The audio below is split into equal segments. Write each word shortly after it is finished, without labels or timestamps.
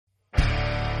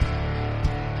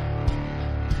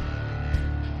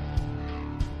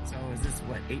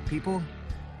8 people.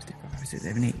 5, 6,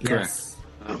 7, 8. Correct. Yes.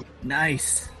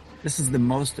 Nice. This is the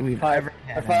most we've ever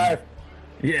had. 5.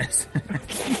 Yes.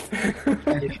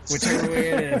 Whichever way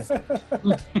it is.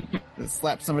 Let's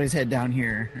slap somebody's head down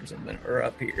here or something, or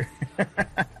up here.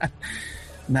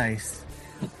 Nice.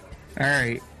 All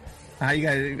right. How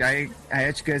you guys? I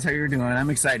asked you guys how you're doing. I'm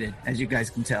excited, as you guys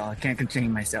can tell. I can't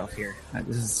contain myself here.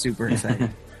 This is super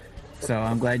exciting. So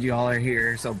I'm glad you all are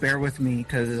here. So bear with me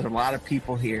because there's a lot of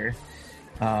people here,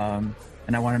 and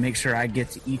I want to make sure I get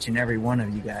to each and every one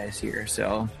of you guys here.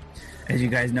 So, as you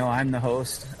guys know, I'm the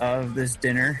host of this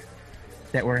dinner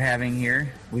that we're having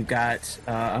here. We've got,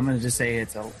 I'm going to just say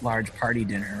it's a large party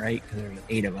dinner, right? Because there's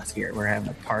 8 of us here. We're having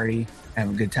a party,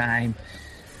 having a good time.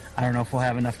 I don't know if we'll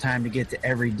have enough time to get to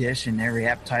every dish and every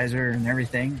appetizer and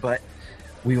everything, but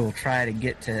we will try to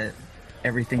get to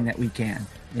everything that we can.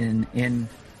 And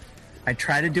I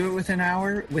try to do it within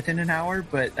an hour,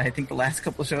 but I think the last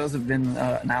couple of shows have been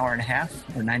an hour and a half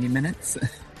or 90 minutes,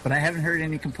 but I haven't heard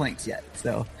any complaints yet.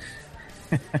 So,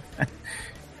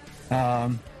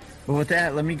 but with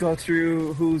that, let me go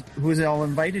through who's all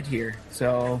invited here.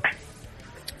 So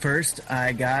first,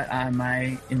 I got on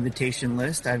my invitation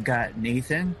list, I've got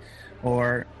Nathan,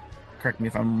 or correct me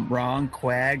if I'm wrong,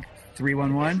 Quag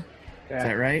 311. Yeah. Is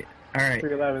that right? All right.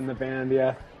 311, the band,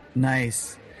 yeah.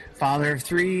 Nice. Father of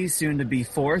 3, soon to be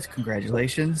 4th.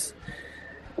 Congratulations.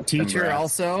 Teacher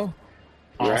Congrats. also.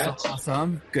 Congrats.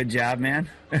 Awesome. Good job, man.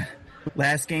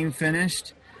 Last game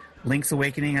finished. Link's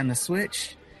Awakening on the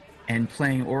Switch, and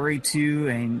playing Ori 2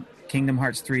 and Kingdom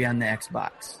Hearts 3 on the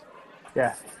Xbox.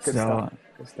 Yeah, good stuff.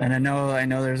 And I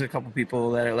know there's a couple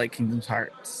people that are like Kingdom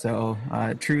Hearts. So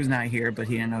True's not here, but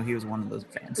I know he was one of those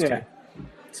fans too.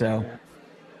 So,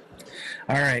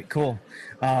 all right, cool.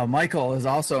 Michael is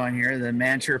also on here, the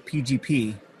Mancher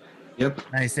PGP. Yep.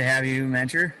 Nice to have you,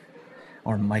 Mancher,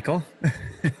 or Michael.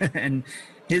 And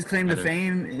his claim to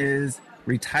fame is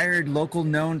retired local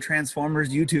known Transformers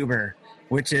YouTuber,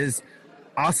 which is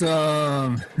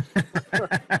awesome.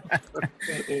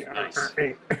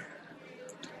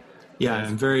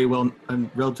 Yeah,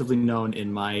 I'm relatively known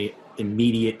in my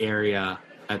immediate area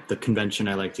at the convention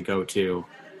I like to go to,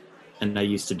 and I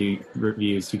used to do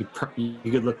reviews. You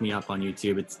could look me up on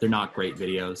YouTube. They're not great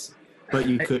videos, but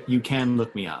you can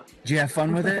look me up. Did you have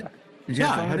fun with it?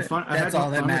 I had fun. That's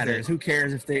all that matters. Who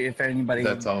cares if anybody?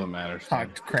 That's all that matters.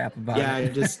 Talked crap about it. Yeah,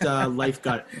 just life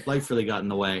really got in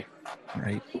the way.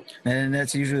 Right, and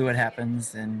that's usually what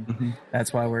happens, and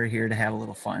that's why we're here to have a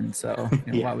little fun. So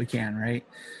while we can, right?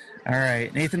 All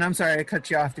right, Nathan. I'm sorry I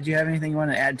cut you off. Did you have anything you want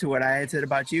to add to what I had said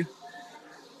about you?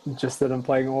 Just that I'm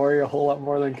playing Ori a whole lot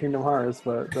more than Kingdom Hearts,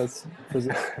 but that's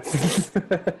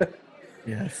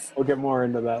yes. We'll get more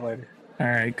into that later. All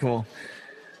right, cool.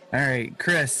 All right,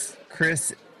 Chris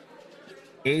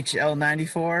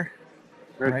HL94,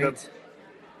 right? Yep.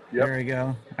 There we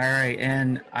go. All right,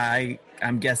 and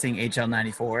I'm guessing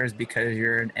HL94 is because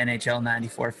you're an NHL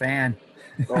 94 fan.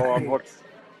 Oh, I'm hooked.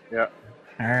 Yeah.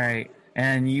 All right,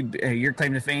 and your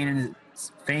claim to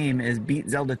fame is beat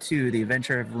Zelda 2: The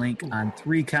Adventure of Link on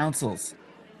 3 consoles.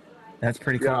 That's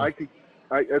pretty cool.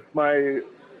 Yeah, it's my,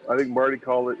 I think Marty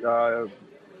called it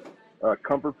a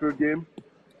comfort food game.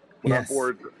 When I'm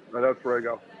bored, that's where I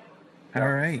go.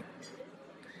 All right.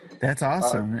 That's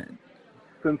awesome.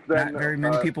 Since then, not very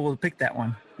many people will pick that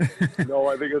one. No,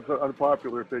 I think it's an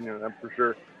unpopular opinion, that's for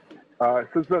sure.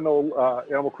 Since then,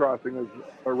 Animal Crossing has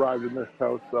arrived in this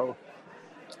house, so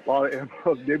a lot of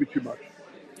animals, maybe too much.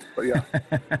 But yeah.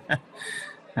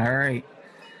 All right.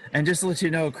 And just to let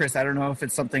you know, Chris, I don't know if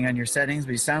it's something on your settings,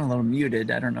 but you sound a little muted.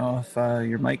 I don't know if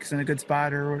your mic's in a good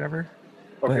spot or whatever.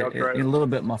 Okay, but I'll try it. You're a little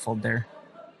bit muffled there.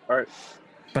 All right.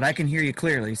 But I can hear you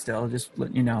clearly still, just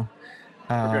letting you know.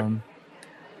 Okay.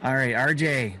 All right,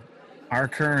 RJ, R.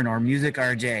 Kern, or Music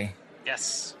RJ.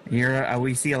 Yes.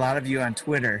 We see a lot of you on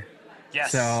Twitter.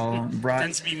 Yes. So it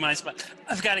tends to be my spot.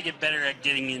 I've got to get better at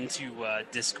getting into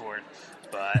Discord,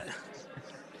 but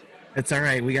it's all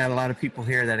right. We got a lot of people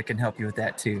here that can help you with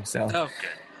that too. So. Oh,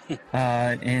 good.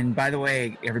 And by the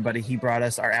way, everybody, he brought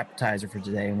us our appetizer for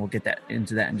today, and we'll get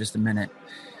into that in just a minute.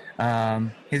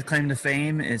 His claim to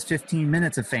fame is 15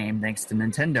 minutes of fame thanks to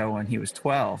Nintendo when he was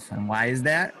 12. And why is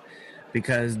that?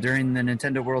 Because during the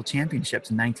Nintendo World Championships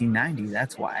in 1990,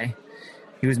 that's why.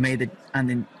 He made it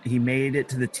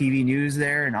to the TV news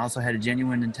there, and also had a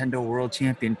genuine Nintendo World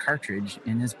Champion cartridge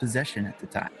in his possession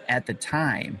at the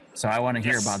time. So I want to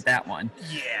hear about that one.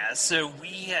 Yeah, so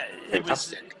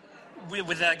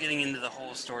without getting into the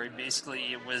whole story,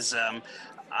 basically it was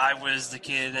I was the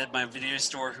kid at my video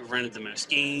store who rented the most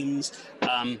games.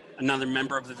 Another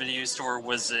member of the video store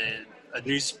was a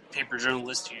newspaper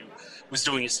journalist who was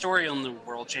doing a story on the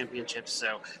World Championships.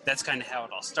 So that's kind of how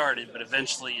it all started. But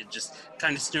eventually, it just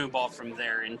kind of snowballed from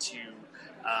there into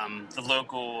the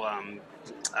local,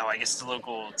 the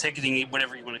local ticketing,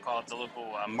 whatever you want to call it, the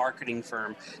local marketing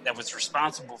firm that was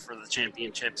responsible for the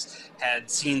championships had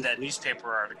seen that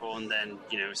newspaper article and then,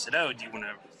 said, oh, do you want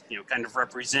to, kind of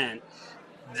represent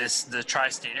the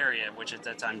tri-state area, which at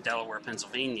that time Delaware,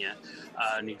 Pennsylvania,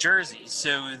 New Jersey.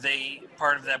 So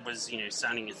part of that was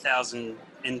signing 1,000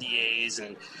 NDAs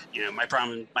and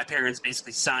my parents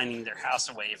basically signing their house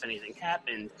away if anything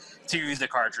happened to the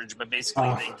cartridge. But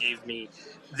basically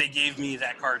they gave me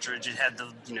that cartridge. It had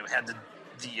the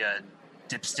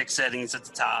dipstick settings at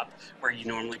the top where you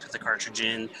normally put the cartridge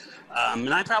in,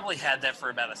 and I probably had that for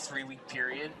about a 3-week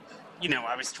period.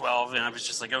 I was 12 and I was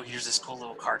just like, oh, here's this cool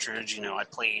little cartridge. I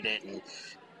played it and,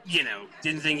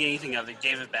 didn't think anything of it,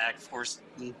 gave it back. Of course,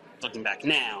 looking back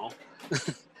now,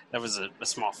 that was a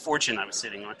small fortune I was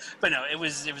sitting on. But no, it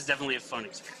was definitely a fun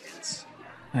experience.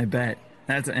 I bet.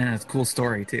 That's a cool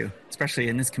story too, especially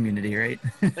in this community, right?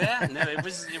 Yeah, no, it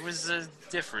was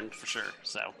different for sure.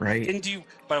 So right.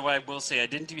 By the way, I will say I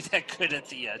didn't do that good at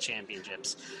the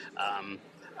championships.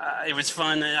 It was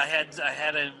fun. I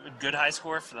had a good high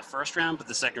score for the first round, but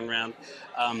the second round,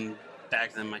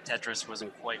 back then my Tetris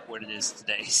wasn't quite what it is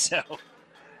today. So,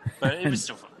 but it was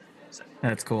still fun. So.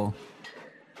 That's cool.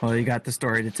 Well, you got the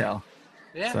story to tell.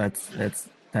 Yeah. So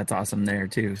that's awesome there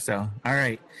too. So, all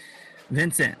right,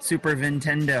 Vincent, Super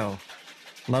Nintendo.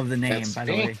 Love the name, by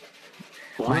the way.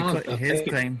 Wow,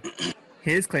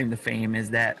 His claim to fame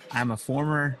is that I'm a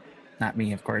former. Not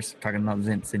me, of course. I'm talking about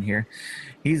Vince in here.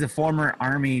 He's a former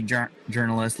Army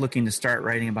journalist looking to start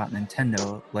writing about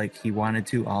Nintendo like he wanted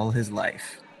to all his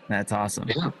life. That's awesome.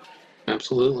 Yeah,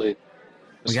 absolutely.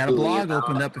 We got a blog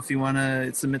opened up if you want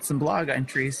to submit some blog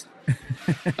entries.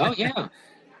 Oh, yeah.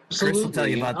 Chris will tell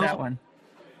you about that one.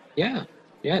 Yeah,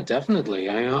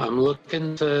 definitely. I'm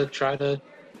looking to try to,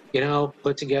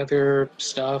 put together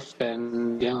stuff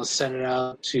and, send it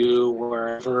out to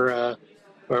wherever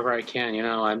I can.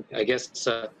 I guess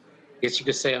you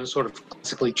could say I'm sort of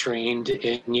classically trained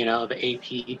in,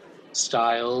 the AP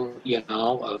style,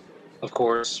 of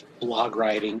course, blog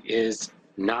writing is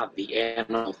not the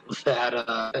animal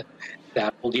that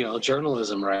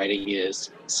journalism writing is.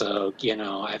 So,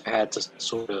 I've had to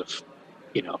sort of,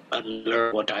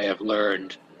 unlearn what I have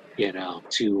learned,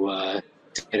 to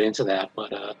get into that.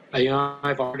 But,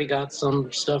 I've already got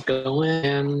some stuff going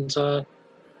and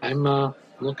I'm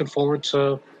looking forward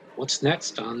to what's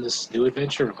next on this new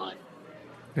adventure of mine.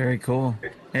 Very cool.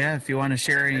 Yeah, if you want to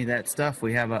share any of that stuff,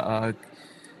 we have a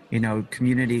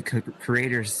community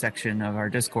creators section of our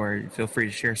Discord. Feel free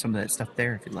to share some of that stuff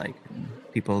there if you'd like.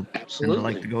 People tend to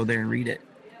like to go there and read it.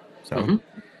 So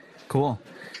cool.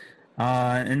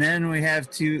 And then we have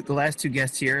the last two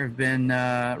guests here have been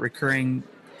recurring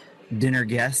dinner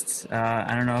guests.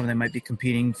 I don't know if they might be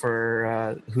competing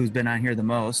for who's been on here the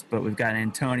most, but we've got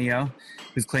Antonio,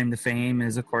 whose claim to fame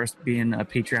is, of course, being a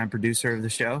Patreon producer of the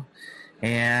show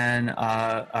and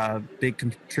a big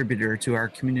contributor to our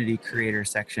community creator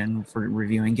section for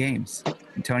reviewing games.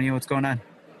 Antonio, what's going on?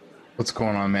 What's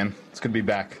going on, man? It's good to be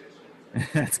back.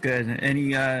 That's good.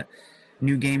 Any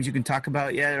new games you can talk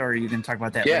about yet, or you can talk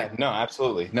about that later? No,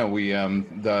 absolutely. No, we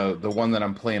the one that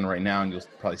I'm playing right now, and you'll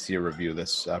probably see a review of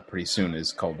this pretty soon,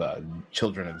 is called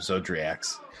Children of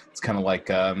Zodiacs. It's kind of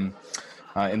like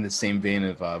in the same vein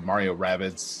of Mario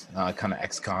Rabbids, kind of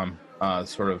XCOM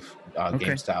sort of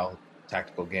game style,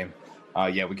 tactical game.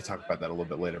 We can talk about that a little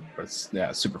bit later, but it's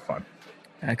super fun.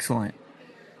 Excellent.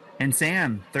 And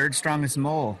Sam, third strongest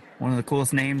mole, one of the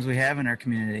coolest names we have in our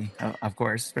community, of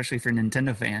course, especially for a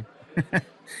Nintendo fan.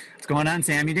 What's going on,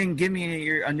 Sam? You didn't give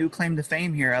me a new claim to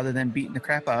fame here other than beating the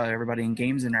crap out of everybody in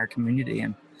games in our community.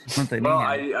 And well,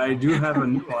 I do have a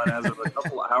new one. As of a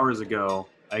couple of hours ago,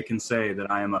 I can say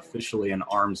that I am officially an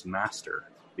ARMS master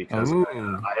because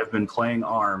I have been playing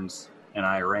ARMS and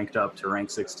I ranked up to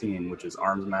rank 16, which is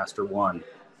ARMS Master 1.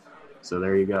 So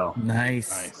there you go.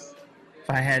 Nice. If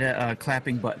I had a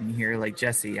clapping button here like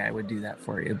Jesse, I would do that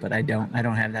for you, but I don't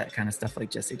have that kind of stuff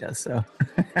like Jesse does. So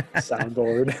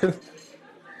soundboard.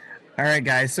 All right,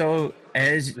 guys. So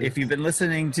if you've been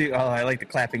listening to, I like the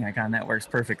clapping icon. That works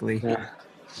perfectly. Yeah.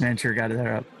 Man, sure got that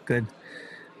up. Good.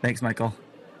 Thanks, Michael.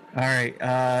 All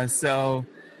right. So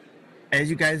as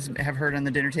you guys have heard on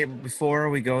the dinner table before,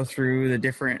 we go through the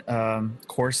different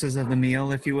courses of the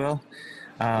meal, if you will.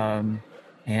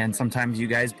 And sometimes you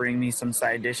guys bring me some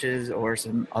side dishes or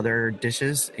some other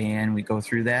dishes, and we go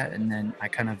through that, and then I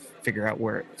kind of figure out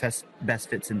where it best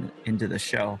fits into the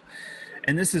show.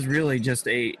 And this is really just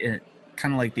a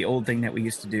kind of like the old thing that we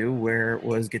used to do, where it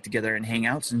was get together and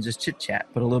hangouts and just chit chat,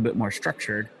 but a little bit more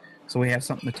structured, so we have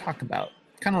something to talk about.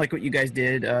 Kind of like what you guys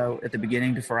did at the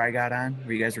beginning before I got on,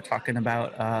 where you guys were talking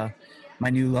about my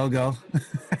new logo.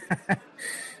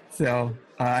 So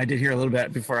I did hear a little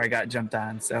bit before I got jumped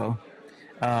on. So,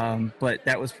 but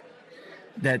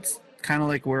that's kind of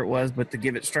like where it was, but to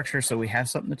give it structure so we have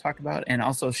something to talk about, and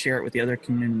also share it with the other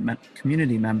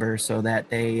community members so that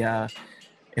they,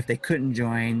 if they couldn't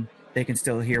join, they can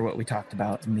still hear what we talked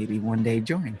about and maybe one day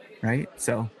join, right?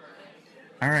 So,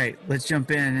 all right, let's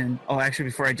jump in. And actually,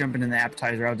 before I jump into the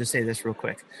appetizer, I'll just say this real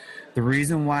quick. The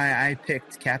reason why I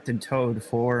picked Captain Toad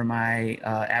for my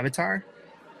avatar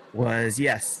was,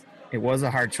 yes, it was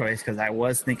a hard choice because I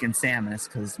was thinking Samus,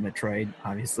 because Metroid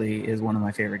obviously is one of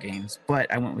my favorite games.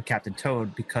 But I went with Captain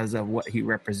Toad because of what he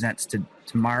represents to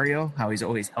Mario, how he's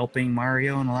always helping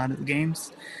Mario in a lot of the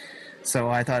games. So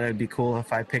I thought it would be cool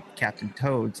if I picked Captain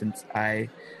Toad, since I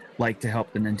like to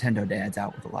help the Nintendo dads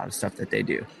out with a lot of stuff that they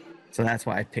do. So that's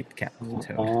why I picked Captain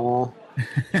Toad. Oh,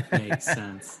 Makes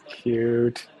sense.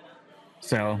 cute.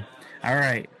 So, all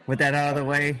right, with that out of the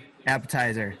way,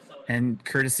 appetizer. And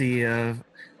courtesy of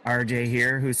RJ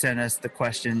here, who sent us the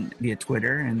question via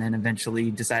Twitter and then eventually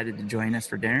decided to join us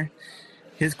for dinner.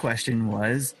 His question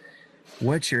was,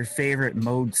 what's your favorite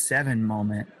Mode 7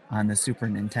 moment on the Super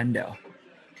Nintendo?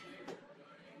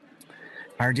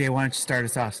 RJ, why don't you start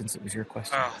us off, since it was your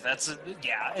question? Oh,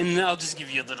 yeah. And I'll just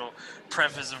give you a little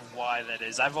preface of why that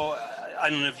is. I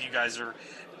don't know if you guys are,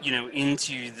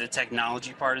 into the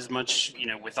technology part as much,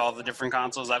 with all the different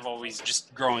consoles. I've always,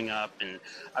 just growing up, and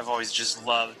I've always just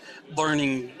loved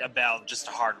learning about just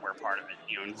the hardware part of it,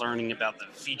 and learning about the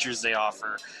features they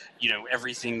offer,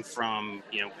 everything from,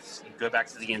 go back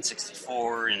to the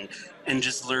N64 and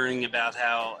just learning about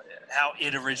how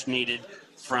it originated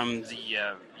from the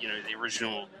the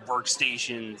original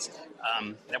workstations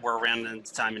that were around at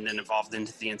the time and then evolved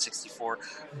into the N64.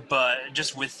 But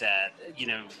just with that,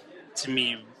 to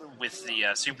me, with the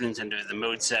Super Nintendo, the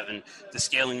Mode 7, the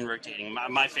scaling and rotating,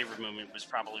 my favorite moment was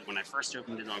probably when I first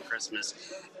opened it on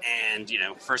Christmas, and,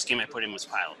 first game I put in was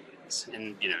Pilot Wings,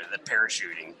 and, the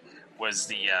parachuting was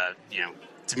the,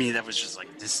 to me that was just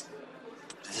like, this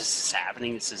is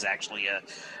happening. This is actually a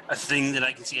thing that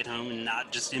I can see at home and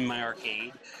not just in my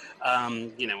arcade,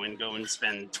 and go and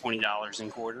spend $20 in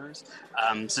quarters.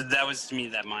 So that was, to me,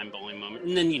 that mind-blowing moment.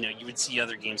 And then, you would see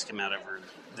other games come out over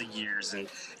the years, and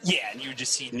you would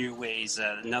just see new ways.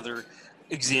 Another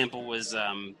example was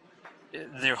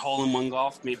their hole-in-one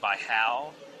golf made by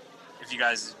HAL. If you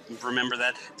guys remember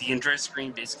that, the intro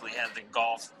screen basically had the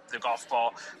golf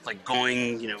ball like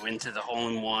going, into the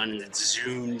hole-in-one, and it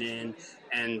zoomed in,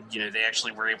 and they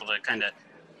actually were able to kind of,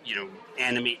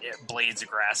 animate blades of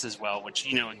grass as well, which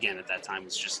again at that time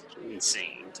was just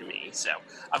insane to me. So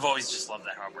I've always just loved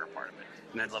that hardware part of it,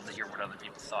 and I'd love to hear what other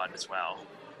people thought as well.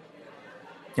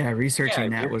 Yeah,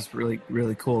 researching that was really,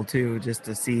 really cool too, just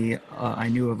to see. I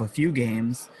knew of a few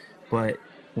games, but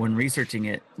when researching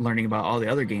it, learning about all the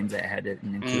other games that had it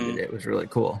and included it was really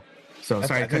cool. So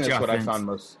sorry to cut you off,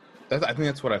 Vince. I think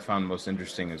that's what I found most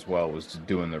interesting as well, was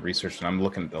doing the research. And I'm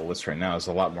looking at the list right now. There's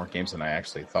a lot more games than I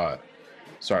actually thought.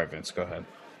 Sorry, Vince, go ahead.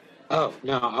 Oh,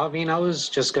 no, I mean, I was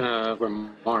just going to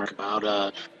remark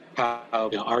about how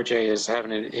RJ is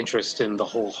having an interest in the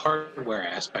whole hardware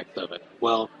aspect of it.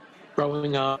 Well,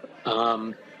 growing up,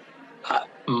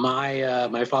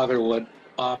 my father would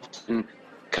often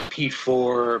compete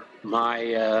for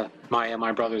my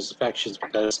brother's affections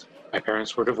because my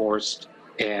parents were divorced,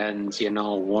 and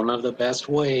one of the best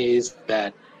ways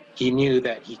that he knew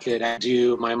that he could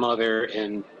outdo my mother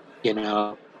in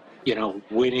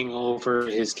winning over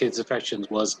his kids' affections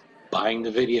was buying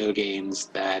the video games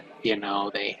that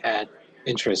they had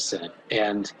interest in.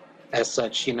 And as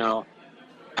such,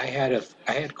 I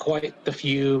had quite the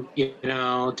few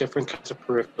different kinds of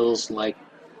peripherals. Like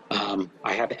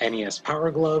I had the NES Power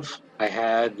Glove, I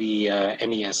had the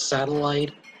NES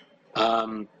Satellite.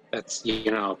 That's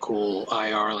cool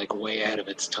IR, like way ahead of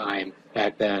its time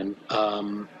back then.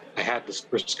 I had the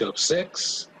Super Scope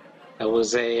 6. That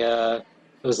was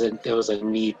a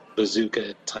neat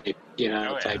bazooka type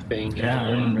type thing. Yeah,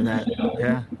 I remember that.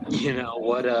 Yeah.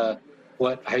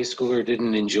 What high schooler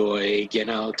didn't enjoy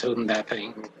toting that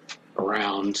thing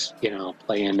around,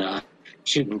 playing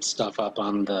shooting stuff up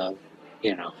on the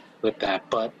with that.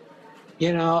 But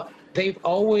Nintendo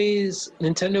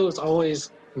has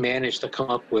always managed to come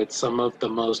up with some of the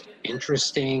most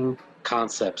interesting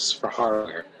concepts for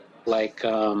hardware, like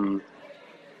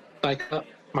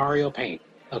Mario Paint.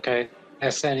 Okay,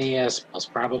 SNES was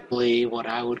probably what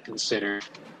I would consider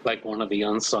like one of the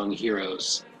unsung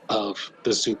heroes of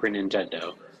the Super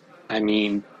Nintendo. I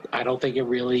mean, I don't think it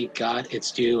really got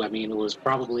its due. I mean, it was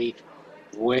probably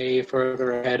way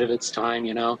further ahead of its time.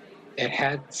 It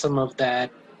had some of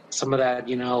that,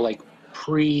 like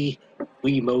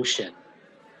pre-Wii Motion,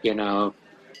 you know,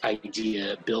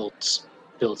 idea built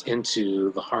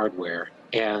into the hardware.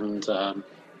 And I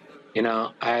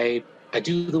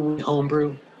do the Wii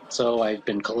homebrew, so I've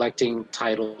been collecting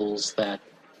titles that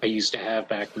I used to have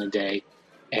back in the day,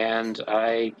 and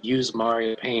I use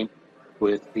Mario Paint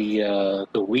with the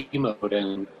Wii mode,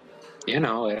 and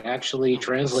it actually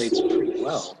translates pretty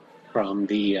well from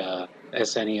the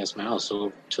SNES mouse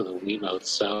over to the Wii mode.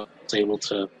 So I was able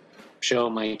to show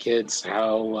my kids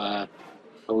how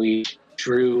we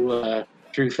drew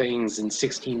things in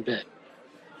 16-bit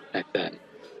back then.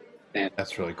 And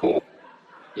That's really cool.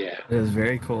 yeah. It was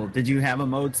very cool. Did you have a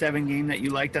Mode 7 game that you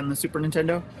liked on the Super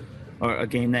Nintendo? Or a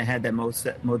game that had that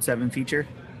Mode 7 feature?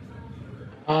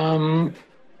 I'll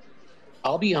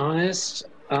be honest.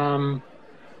 I'm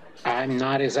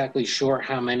not exactly sure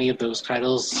how many of those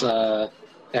titles that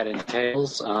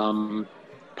entails.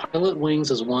 Pilot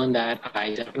Wings is one that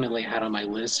I definitely had on my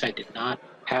list. I did not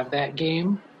have that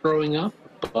game growing up,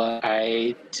 but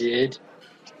I did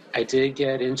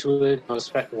get into it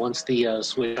once the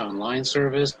Switch Online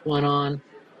service went on.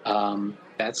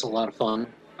 That's a lot of fun.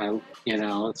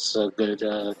 It's a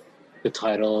good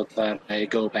title that I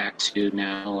go back to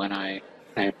now, and I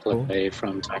play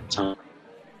from time to time.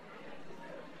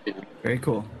 Yeah. Very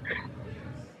cool.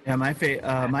 Yeah, my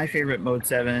favorite Mode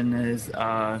 7 is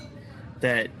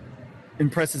that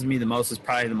impresses me the most is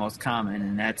probably the most common,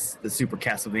 and that's the Super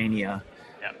Castlevania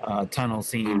tunnel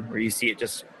scene where you see it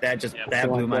that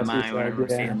blew my mind when I remember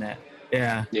seeing that.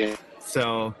 Yeah. Yeah.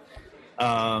 So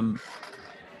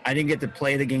I didn't get to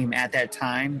play the game at that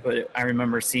time, but I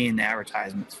remember seeing the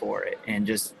advertisements for it and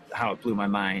just how it blew my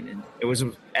mind. And it was,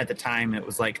 at the time, it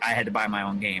was like I had to buy my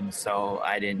own games, so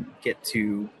I didn't get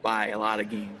to buy a lot of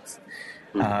games.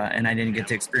 And I didn't get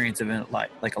to experience it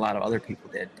like a lot of other people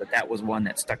did, but that was one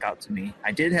that stuck out to me.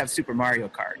 I did have Super Mario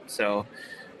Kart, so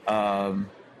that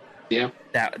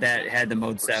had the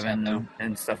Mode 7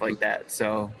 and stuff like that.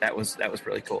 So that was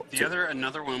really cool.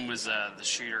 Another one was the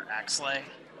shooter Axlay.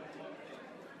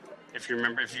 If you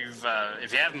remember, if you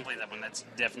haven't played that one, that's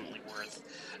definitely worth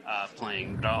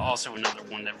playing. But also another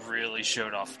one that really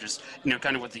showed off just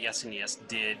kind of what the SNES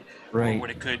did, or what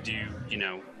it could do,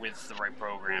 with the right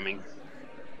programming.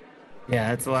 Yeah,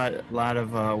 that's a lot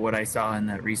of what I saw in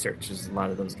that research is a lot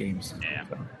of those games. Yeah.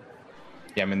 So.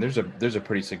 Yeah, I mean, there's a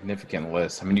pretty significant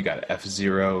list. I mean, you got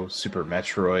F-Zero, Super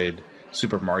Metroid,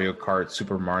 Super Mario Kart,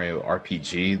 Super Mario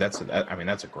RPG. That's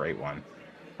a great one.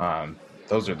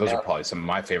 Those are probably some of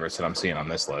my favorites that I'm seeing on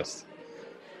this list.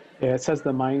 Yeah, it says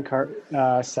the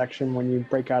minecart section when you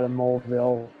break out of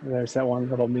Moleville. There's that one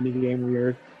little mini game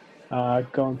where you're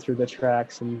going through the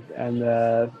tracks, and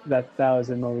that was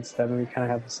in Mode 7. We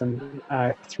kind of have some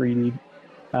 3D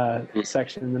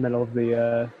section in the middle of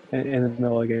the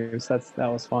game. So that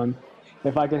was fun.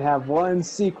 If I could have one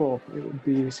sequel, it would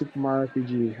be Super Mario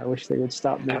RPG. I wish they would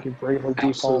stop making Bravely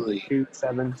Default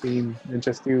 217 and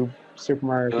just do Super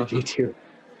Mario RPG 2.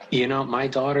 My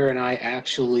daughter and I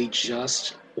actually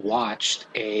just watched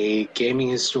a Gaming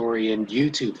Historian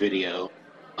YouTube video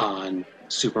on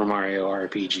Super Mario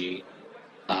RPG.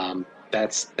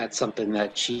 That's something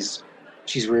that she's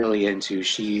really into.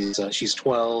 She's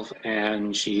 12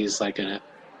 and she's like an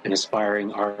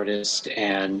aspiring artist,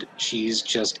 and she's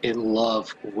just in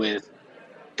love with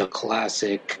the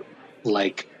classic,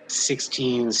 like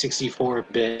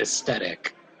 64-bit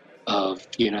aesthetic of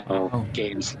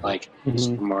games like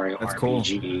Super Mario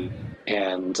RPG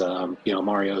and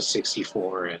Mario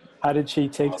 64. And how did she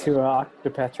take to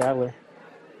Octopath Traveler?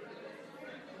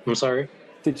 I'm sorry?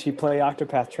 Did she play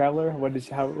Octopath Traveler? What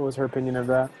was her opinion of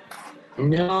that?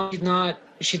 No,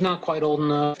 she's not quite old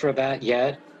enough for that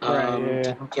yet.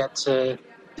 Didn't get to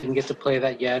play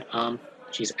that yet.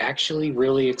 She's actually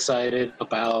really excited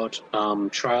about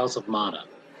Trials of Mana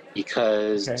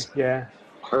because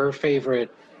her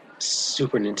favorite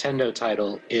Super Nintendo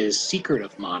title is Secret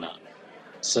of Mana.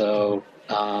 So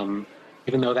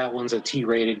even though that one's a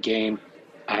T-rated game,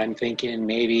 I'm thinking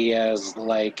maybe as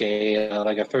like a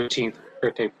 13th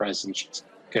birthday present. She's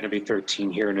going to be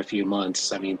 13 here in a few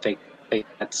months. I mean,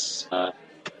 that's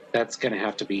going to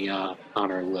have to be on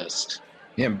our list.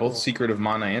 Yeah, and both Secret of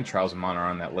Mana and Trials of Mana are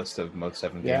on that list of Mode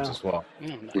 7 games as well.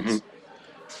 Nice. Mm-hmm.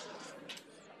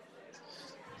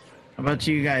 How about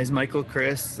you guys, Michael,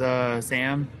 Chris,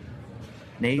 Sam,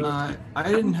 Nate? I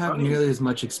didn't have nearly as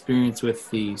much experience with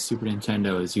the Super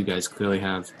Nintendo as you guys clearly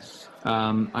have.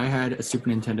 I had a Super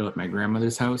Nintendo at my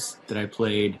grandmother's house that I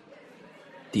played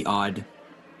the odd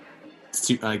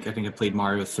I think I played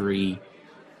Mario 3.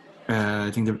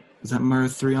 I think is that Mario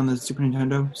 3 on the Super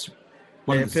Nintendo?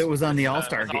 If it was on the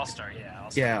All-Star game. All-Star, yeah.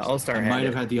 All-Star. Yeah, All-Star I had might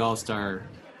have it. had the All-Star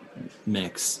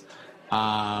mix.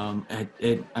 I'm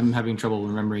having trouble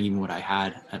remembering even what I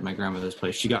had at my grandmother's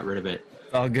place. She got rid of it.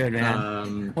 All good,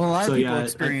 man. Well, a lot of people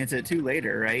experience it too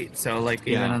later, right? So, like,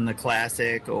 even on the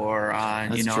Classic or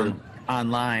on, true.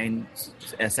 online,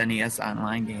 SNES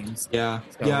online games. Yeah.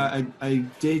 So, yeah, I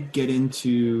did get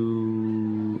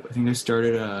into, I think I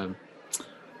started a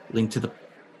Link to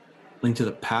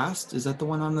the Past. Is that the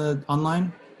one on the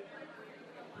online?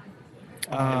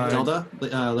 Zelda?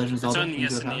 Legend of Zelda? It's on the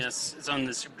SNES. It's on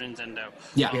the Super Nintendo.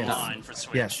 Yeah. Online for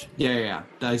Switch. Yes. Yeah.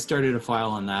 I started a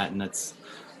file on that, and that's...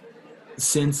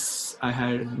 Since I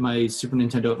had my Super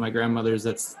Nintendo at my grandmother's,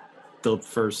 that's the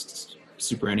first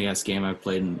Super NES game I've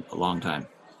played in a long time.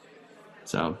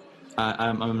 So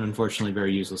I'm unfortunately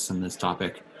very useless in this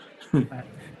topic.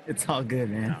 It's all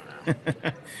good, man.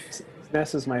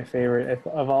 SNES is my favorite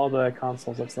of all the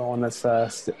consoles. That's the one that's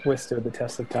withstood the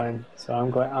test of time. So I'm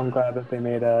glad that they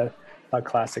made a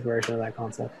classic version of that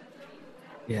console.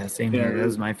 Yeah, same here. That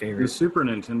was my favorite. The Super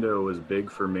Nintendo was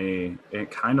big for me. It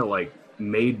kind of like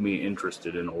made me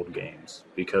interested in old games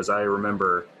because I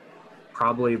remember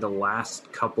probably the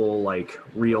last couple like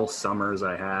real summers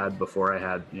I had before I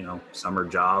had, summer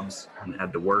jobs and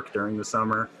had to work during the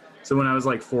summer. So when I was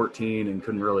like 14 and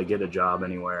couldn't really get a job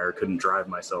anywhere, couldn't drive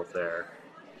myself there,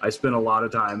 I spent a lot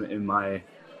of time in my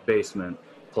basement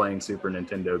playing Super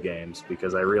Nintendo games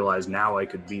because I realized now I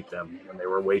could beat them when they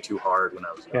were way too hard when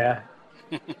I was young.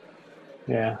 Yeah.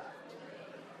 Yeah.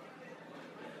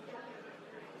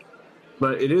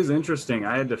 But it is interesting.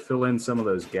 I had to fill in some of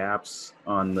those gaps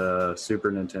on the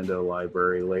Super Nintendo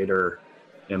library later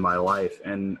in my life.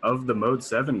 And of the Mode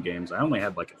 7 games, I only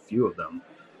had like a few of them.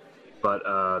 But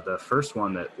the first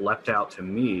one that leapt out to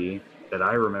me that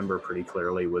I remember pretty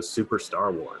clearly was Super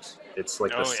Star Wars. It's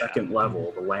like the second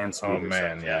level, the land speeder. Oh, man,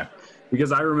 section. yeah.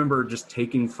 Because I remember just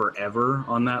taking forever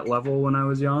on that level when I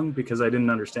was young because I didn't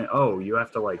understand, you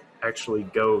have to like actually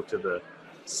go to the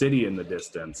city in the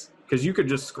distance. Because you could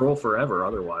just scroll forever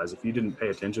otherwise. If you didn't pay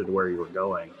attention to where you were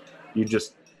going, you'd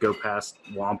just go past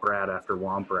Womp Rat after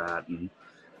Womp Rat and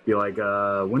be like,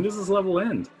 when does this level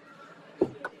end?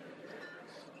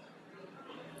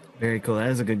 Very cool. That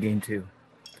is a good game, too.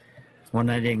 It's one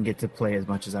I didn't get to play as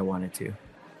much as I wanted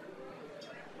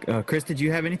to. Chris, did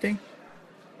you have anything?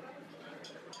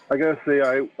 I gotta say,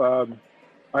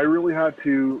 I really had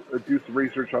to do some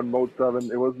research on Mode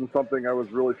 7. It wasn't something I was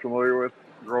really familiar with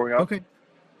growing up. Okay.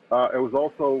 It was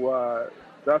also,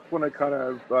 that's when I kind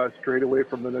of strayed away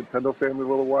from the Nintendo family a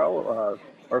little while.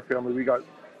 Our family, we got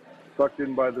sucked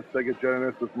in by the Sega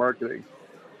Genesis marketing.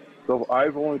 So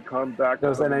I've only come back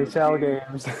those to NHL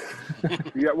games.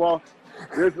 Yeah, well,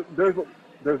 there's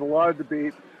a lot of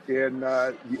debate in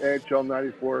the NHL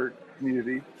 94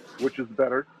 community, which is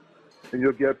better. And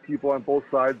you'll get people on both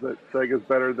sides that Sega's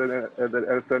better than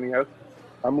SNES.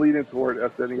 I'm leaning toward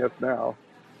SNES now.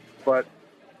 But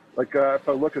like if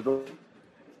I look at the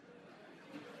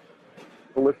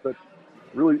list, that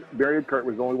really Mario Kart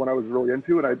was the only one I was really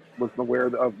into, and I wasn't aware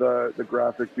of the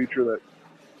graphic feature that.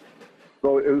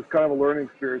 So it was kind of a learning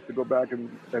experience to go back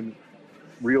and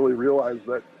really realize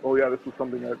that, this was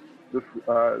something that this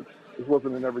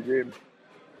wasn't in every game.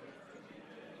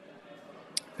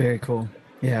 Very cool.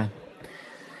 Yeah.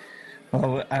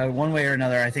 Well, one way or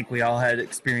another, I think we all had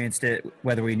experienced it,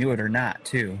 whether we knew it or not,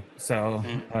 too. So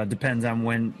depends on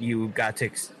when you got to,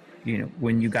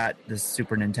 when you got the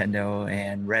Super Nintendo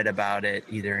and read about it,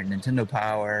 either in Nintendo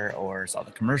Power or saw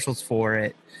the commercials for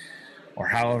it, or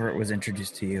however it was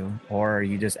introduced to you, or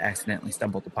you just accidentally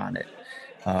stumbled upon it.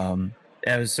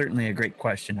 That was certainly a great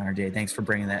question, RJ. Thanks for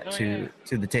bringing that to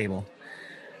the table.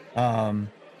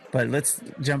 But let's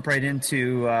jump right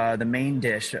into the main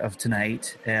dish of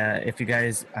tonight. If you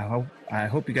guys, I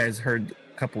hope you guys heard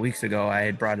a couple weeks ago I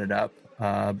had brought it up.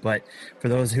 But for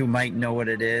those who might know what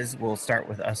it is, we'll start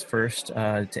with us first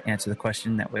to answer the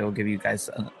question. That way we'll give you guys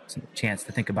a chance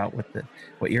to think about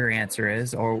what your answer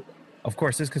is. Or, of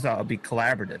course, this because I'll be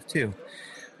collaborative too.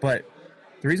 But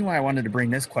the reason why I wanted to bring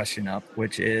this question up,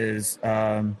 which is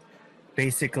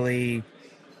basically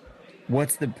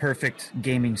what's the perfect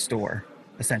gaming store?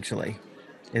 Essentially,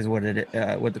 is what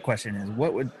the question is.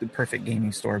 What would the perfect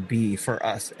gaming store be for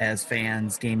us as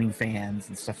fans, gaming fans,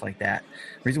 and stuff like that?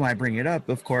 The reason why I bring it up,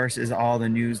 of course, is all the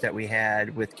news that we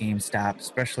had with GameStop,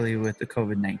 especially with the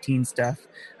COVID-19 stuff,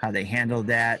 how they handled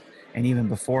that, and even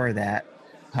before that,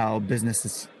 how business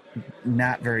is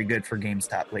not very good for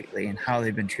GameStop lately, and how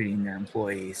they've been treating their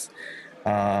employees,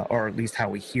 or at least how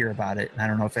we hear about it. And I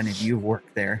don't know if any of you work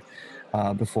there.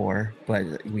 before,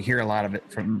 but we hear a lot of it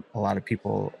from a lot of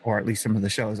people, or at least some of the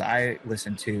shows I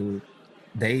listen to.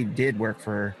 They did work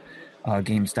for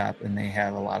GameStop, and they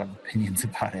have a lot of opinions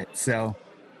about it. So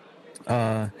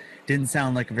didn't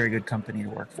sound like a very good company to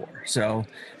work for. So,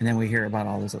 and then we hear about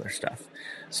all this other stuff.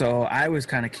 So I was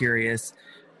kind of curious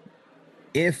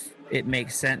if it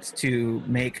makes sense to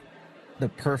make the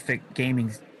perfect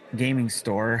gaming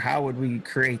store. How would we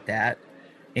create that?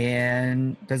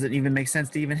 And does it even make sense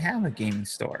to even have a gaming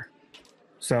store?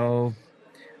 So,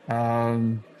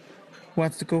 who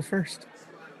wants to go first?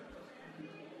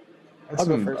 I'll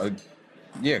go first.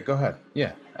 Yeah, go ahead.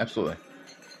 Yeah, absolutely.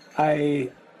 I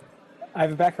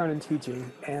have a background in teaching,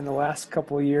 and the last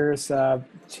couple of years,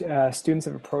 students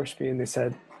have approached me and they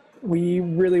said, "We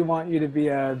really want you to be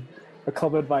a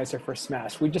club advisor for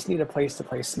Smash. We just need a place to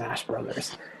play Smash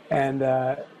Brothers, and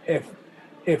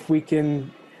if we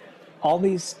can." All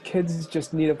these kids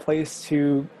just need a place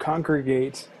to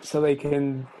congregate so they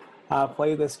can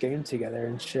play this game together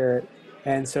and share it.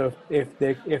 And so if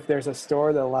there's a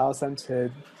store that allows them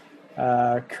to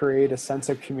create a sense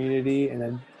of community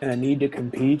and a need to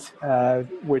compete,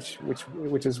 which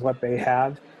is what they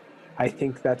have, I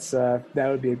think that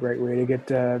would be a great way to get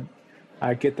the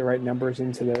right numbers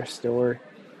into their store.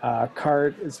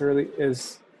 Kart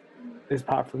is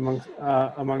popular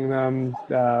among them.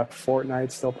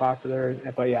 Fortnite's still popular,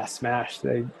 but yeah, Smash.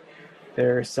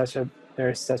 There's such a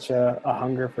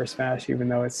hunger for Smash, even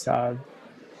though it's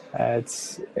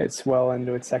well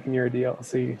into its second year of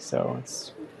DLC.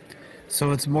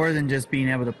 So it's more than just being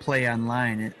able to play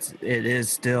online. It is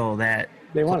still that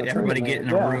they want everybody get in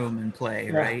a room and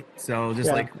play, right? So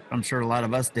just like I'm sure a lot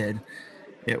of us did,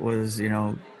 it was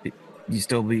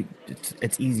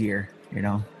it's easier,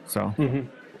 So. Mm-hmm.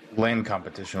 LAN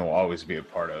competition will always be a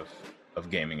part of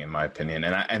gaming, in my opinion,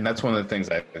 and that's one of the things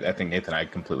I think Nathan and I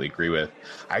completely agree with.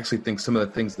 I actually think some of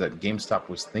the things that GameStop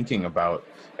was thinking about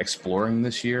exploring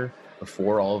this year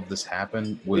before all of this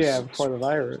happened was before the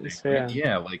virus.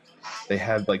 Like they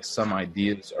had like some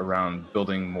ideas around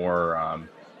building more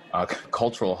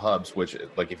cultural hubs, which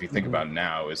like if you think about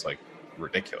now is like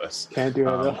ridiculous. Can't do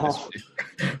it at all.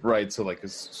 Right. So like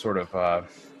it's sort of how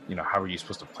are you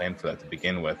supposed to plan for that to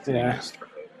begin with? Yeah.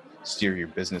 Steer your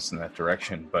business in that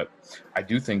direction. But I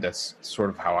do think that's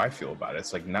sort of how I feel about it.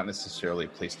 It's like not necessarily a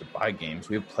place to buy games.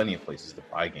 We have plenty of places to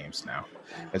buy games now.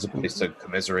 As a place to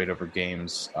commiserate over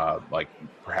games, like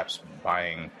perhaps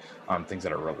buying things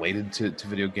that are related to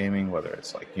video gaming, whether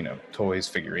it's like, toys,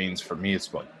 figurines. For me,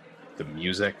 it's like the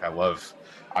music.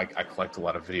 I collect a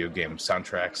lot of video game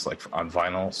soundtracks like on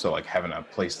vinyl. So like having a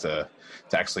place to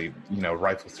actually,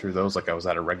 rifle through those like I was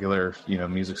at a regular,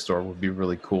 music store would be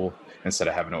really cool instead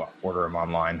of having to order them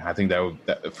online. I think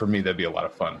that for me, that'd be a lot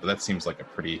of fun, but that seems like a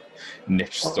pretty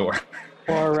niche store.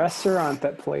 Or a restaurant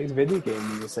that plays video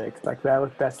game music like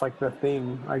that. That's like the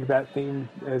theme. Like that theme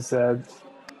is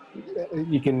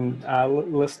you can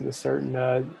listen to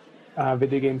certain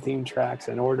video game theme tracks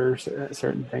and order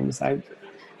certain things.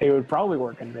 It would probably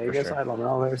work in Vegas. Sure. I don't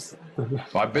know. Well,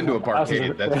 I've been to a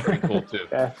barcade. That's pretty cool too.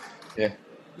 Yeah.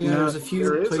 There's a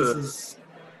few places.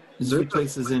 There's a few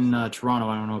places in Toronto.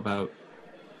 I don't know about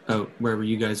wherever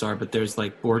you guys are, but there's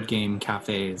like board game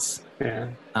cafes. Yeah.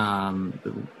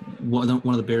 One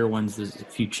of the bigger ones. There's a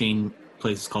few chain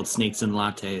places called Snakes and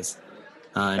Lattes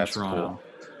in Toronto. Cool.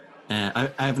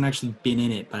 I haven't actually been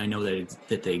in it, but I know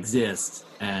that they exist,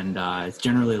 and it's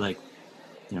generally like,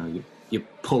 you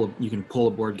can pull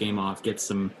a board game off, get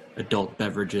some adult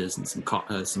beverages and some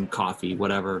coffee,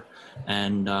 whatever,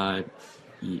 and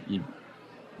you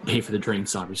pay for the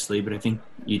drinks, obviously. But I think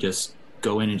you just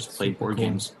go in and just play board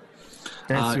games.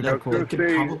 That's super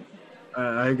cool.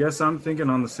 I guess I'm thinking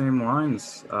on the same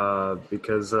lines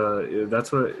because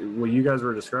that's what you guys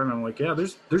were describing. I'm like, yeah,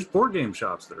 there's board game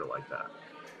shops that are like that.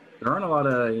 There aren't a lot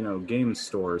of game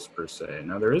stores per se.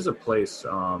 Now there is a place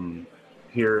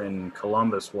here in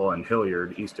Columbus, in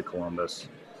Hilliard, east of Columbus,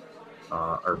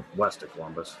 or west of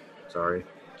Columbus, sorry,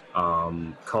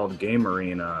 called Game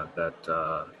Arena.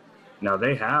 That now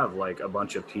they have like a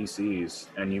bunch of PCs,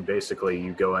 and you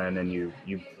go in and you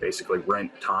basically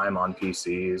rent time on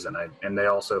PCs, and they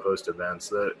also host events.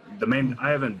 The main,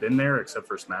 I haven't been there except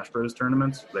for Smash Bros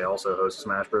tournaments. They also host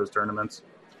Smash Bros tournaments.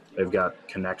 They've got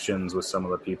connections with some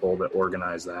of the people that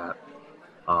organize that.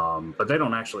 But they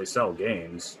don't actually sell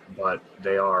games, but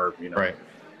they are, right.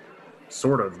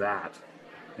 Sort of that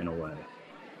in a way.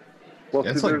 Well,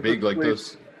 it's like big, like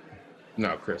those.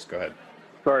 No, Chris, go ahead.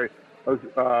 Sorry,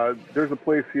 there's a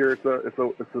place here. It's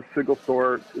a single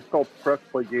store. It's called Press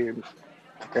Play Games,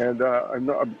 and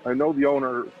I know the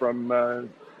owner from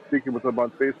speaking with him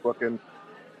on Facebook, and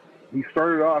he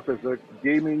started off as a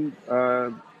gaming,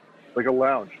 like a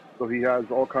lounge. So he has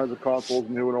all kinds of consoles,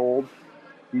 new and old.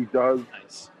 He does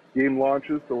game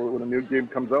launches. So when a new game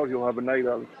comes out, he'll have a night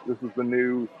of, this is the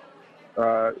new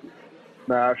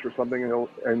Smash or something,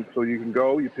 and so you can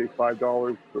go. You pay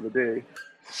 $5 for the day.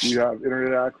 You have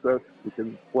internet access. You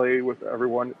can play with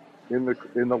everyone in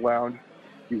the lounge.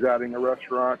 He's adding a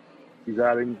restaurant. He's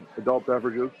adding adult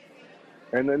beverages,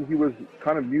 and then he was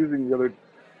kind of using the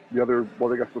other.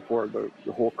 Well, I guess before the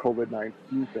whole COVID-19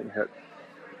 thing hit,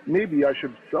 maybe I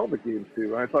should sell the games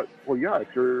too. And I thought, well, yeah, if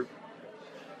you're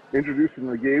introducing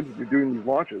the games, you're doing these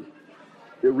launches.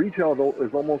 Retail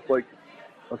is almost like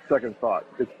a second thought.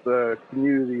 It's the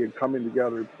community and coming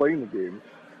together and playing the games,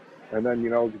 and then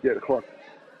to get hooked.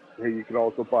 Hey, you can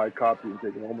also buy a copy and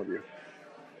take it home with you.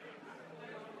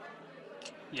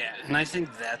 Yeah, and I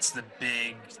think that's the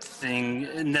big thing,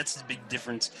 and that's the big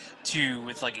difference too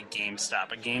with like a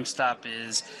GameStop. A GameStop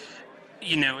is,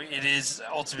 it is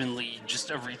ultimately just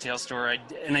a retail store,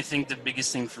 and I think the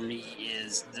biggest thing for me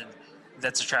is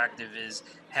that's attractive is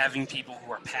having people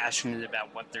who are passionate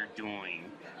about what they're doing,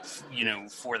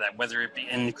 for that, whether it be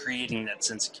in creating that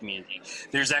sense of community.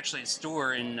 There's actually a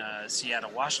store in Seattle,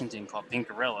 Washington called Pink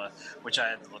Gorilla, which I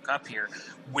had to look up here,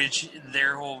 which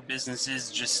their whole business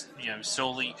is just,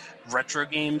 solely retro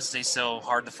games. They sell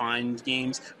hard to find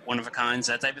games, one of a kinds,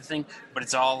 that type of thing. But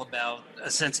it's all about a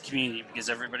sense of community because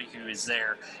everybody who is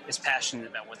there is passionate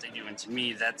about what they do. And to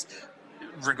me, that's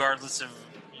regardless of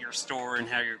your store and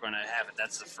how you're going to have it,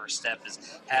 that's the first step,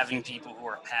 is having people who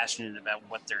are passionate about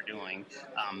what they're doing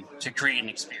to create an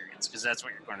experience, because that's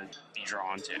what you're going to be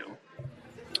drawn to.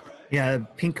 Yeah,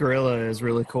 Pink Gorilla is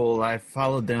really cool. I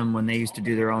followed them when they used to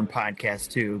do their own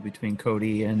podcast too, between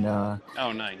Cody and oh,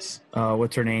 nice.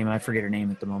 What's her name? I forget her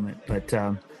name at the moment, but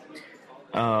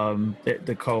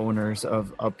the co-owners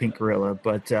of Pink Gorilla.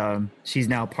 But she's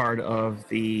now part of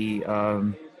the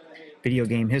video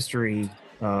game history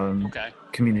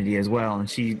community as well, and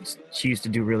she used to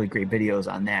do really great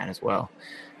videos on that as well.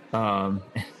 I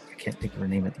can't think of her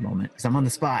name at the moment because I'm on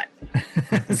the spot.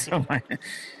 So I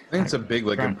think it's a big,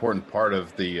 important part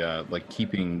of the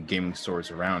keeping gaming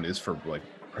stores around is for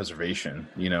preservation,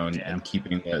 and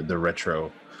keeping the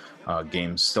retro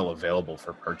games still available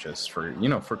for purchase for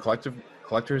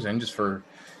collectors and just for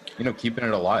keeping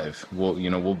it alive.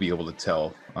 We'll be able to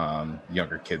tell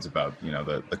younger kids about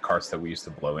the carts that we used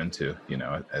to blow into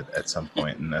at some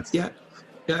point, and that's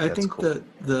I think cool.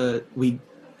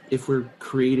 If we're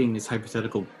creating this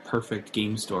hypothetical perfect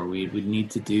game store, we'd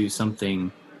need to do something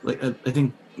like, I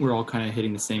think we're all kind of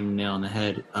hitting the same nail on the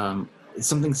head. It's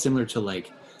something similar to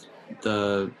like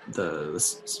the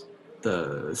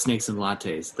Snakes and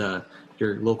Lattes,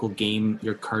 your local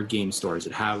your card game stores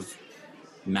that have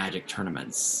Magic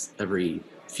tournaments every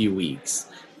few weeks.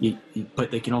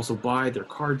 But they can also buy their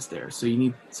cards there. So you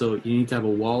need to have a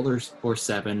wall or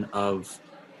seven of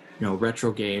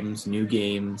retro games, new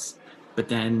games. But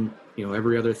then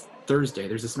every other Thursday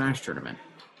there's a Smash tournament.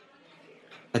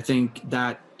 I think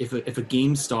that if a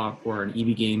GameStop or an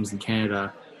EB Games in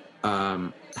Canada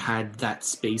had that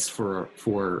space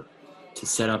to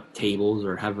set up tables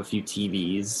or have a few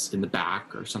TVs in the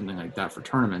back or something like that for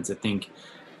tournaments, I think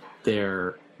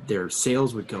their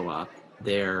sales would go up.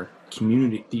 Their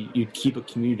community, you'd keep a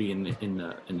community in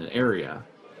the area,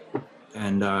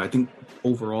 and I think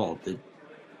overall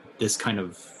this kind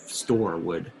of store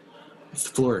would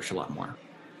flourish a lot more.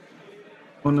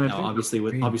 Well, now, obviously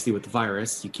with the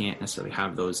virus, you can't necessarily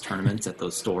have those tournaments at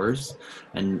those stores,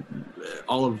 and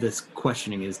all of this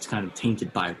questioning is kind of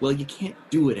tainted by, well, you can't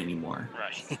do it anymore.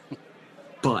 Right.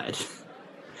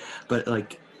 but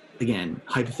like, again,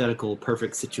 hypothetical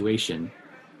perfect situation.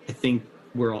 I think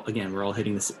we're all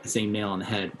hitting the same nail on the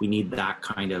head. We need that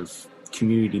kind of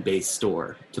community-based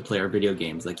store to play our video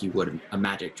games like you would a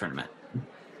Magic tournament.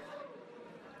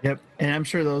 Yep, and I'm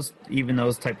sure those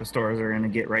type of stores are going to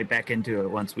get right back into it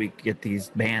once we get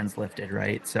these bans lifted,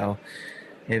 right? So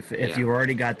if you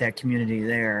already got that community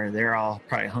there, they're all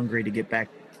probably hungry to get back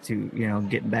to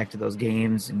getting back to those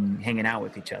games and hanging out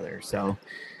with each other. So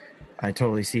I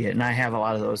totally see it, and I have a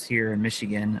lot of those here in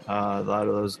Michigan. A lot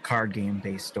of those card game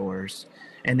based stores,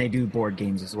 and they do board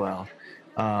games as well.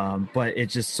 But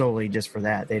it's just solely just for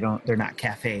that. They're not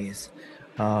cafes.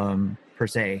 Per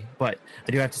se, but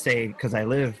I do have to say, because I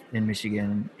live in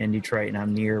Michigan, in Detroit, and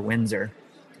I'm near Windsor,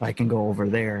 I can go over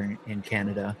there in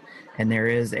Canada, and there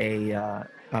is a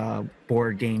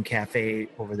board game cafe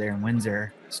over there in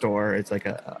Windsor store. It's like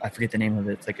I forget the name of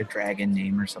it. It's like a dragon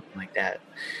name or something like that,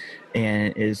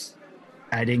 and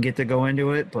I didn't get to go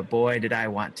into it, but boy, did I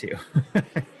want to.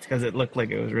 because it looked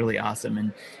like it was really awesome,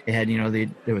 and it had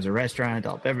there was a restaurant,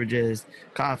 adult beverages,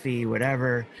 coffee,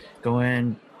 whatever. Go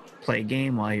in, play a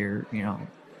game while you're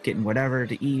getting whatever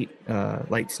to eat,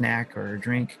 light snack or a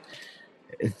drink.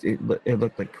 It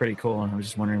looked like pretty cool, and I was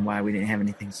just wondering why we didn't have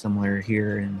anything similar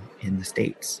here in the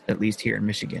States, at least here in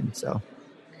Michigan. So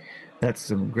that's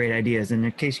some great ideas. And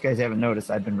in case you guys haven't noticed,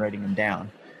 I've been writing them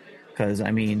down because,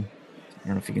 I don't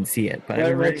know if you can see it, but I've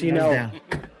been writing them down.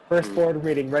 First board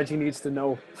meeting, Reggie needs to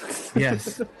know.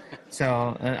 Yes.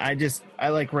 So I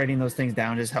like writing those things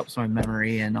down. It just helps my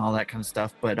memory and all that kind of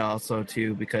stuff. But also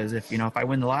too, because if I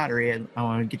win the lottery, I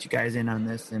want to get you guys in on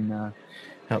this and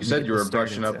help. You said you were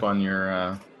brushing up on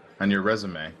your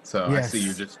resume, so yes. I see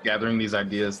you're just gathering these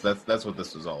ideas. That's what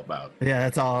this was all about. Yeah,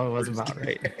 that's all it was about,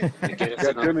 right?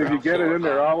 Tim, if you get it in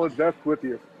there, I'll invest with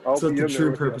you. That's what the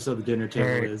true purpose of the dinner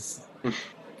table is.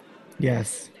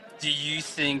 Yes. Do you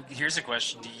think? Here's a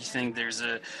question. Do you think there's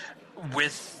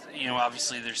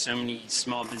obviously there's so many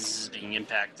small businesses being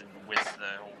impacted with the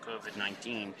whole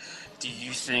COVID-19. Do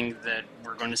you think that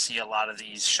we're going to see a lot of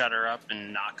these shutter up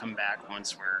and not come back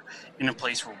once we're in a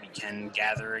place where we can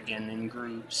gather again in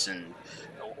groups?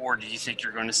 Or do you think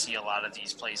you're going to see a lot of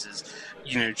these places,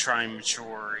 try and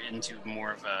mature into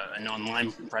more of an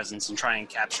online presence and try and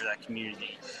capture that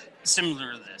community?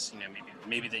 Similar to this,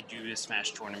 maybe they do a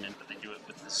Smash tournament, but they do it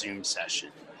with the Zoom session,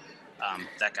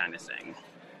 that kind of thing.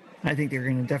 I think they're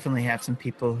going to definitely have some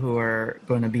people who are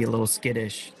going to be a little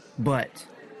skittish, but at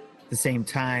the same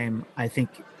time, I think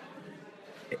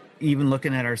even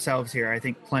looking at ourselves here, I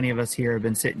think plenty of us here have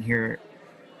been sitting here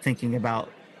thinking about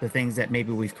the things that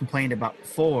maybe we've complained about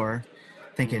before,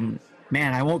 thinking,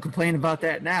 man, I won't complain about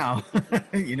that now,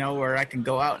 where I can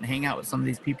go out and hang out with some of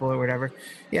these people or whatever.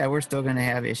 Yeah, we're still going to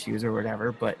have issues or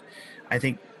whatever, but I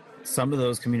think some of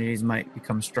those communities might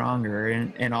become stronger.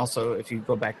 And also, if you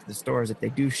go back to the stores, if they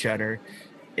do shutter,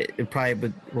 it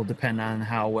probably will depend on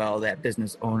how well that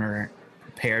business owner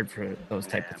prepared for those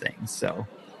type of things. So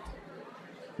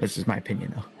that's just my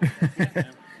opinion, though.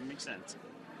 Yeah, makes sense.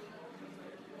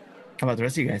 How about the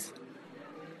rest of you guys?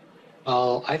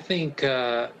 Well, I think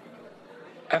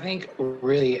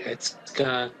really it's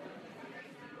gonna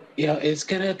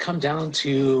come down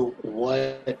to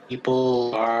what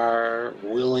people are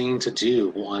willing to do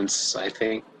once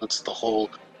the whole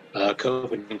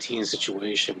COVID-19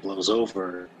 situation blows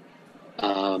over.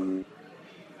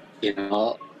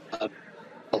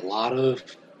 A lot of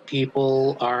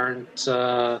people aren't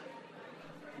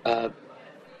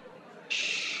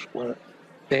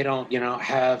they don't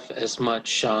have as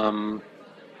much I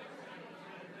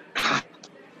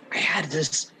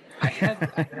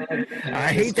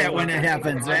hate that when it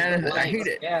happens, man. I hate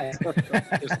it. Yeah.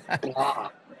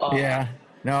 Blah. Yeah.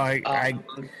 No, I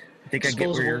think I get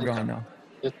where you're going, though.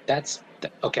 That's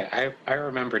okay. I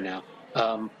remember now.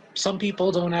 Some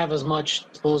people don't have as much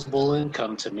disposable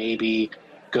income to maybe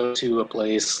go to a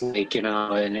place like,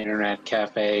 an internet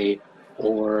cafe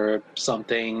or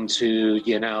something to,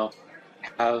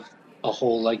 have a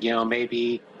whole,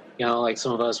 maybe, like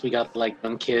some of us, we got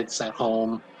young kids at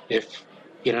home. If,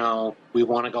 we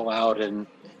want to go out and,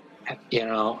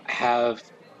 have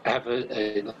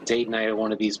a date night at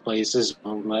one of these places,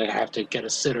 we might have to get a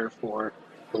sitter for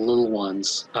the little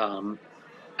ones. I'm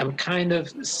kind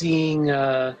of seeing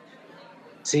that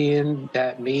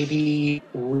maybe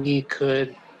we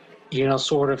could,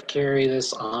 sort of carry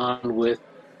this on with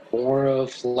more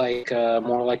of like a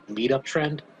meetup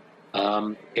trend.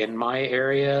 In my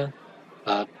area,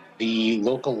 the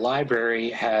local library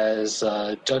has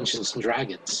Dungeons and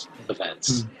Dragons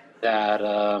events that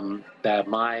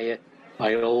my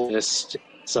oldest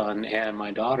son and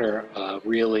my daughter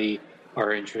really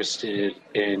are interested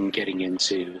in getting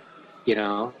into,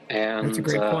 and that's a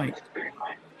great point.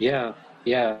 Yeah,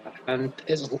 and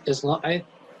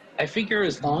I figure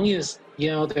as long as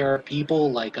there are people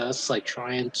like us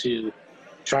trying to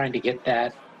get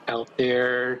that out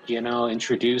there,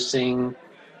 introducing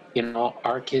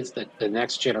our kids, the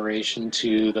next generation,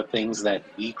 to the things that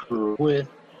we grew up with,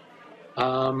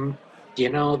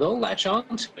 they'll latch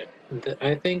on to it.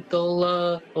 I think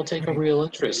they'll take a real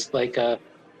interest. Like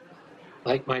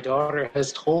my daughter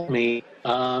has told me,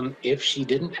 if she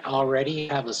didn't already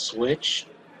have a Switch,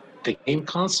 the game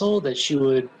console that she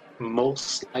would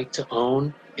most like to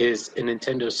own is a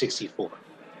Nintendo 64.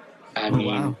 I mean,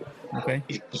 wow. Okay.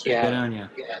 Yeah.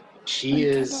 She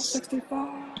is. 64.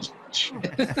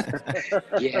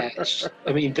 Yeah.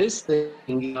 I mean, this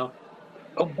thing,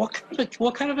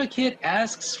 what kind of a kid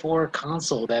asks for a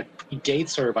console that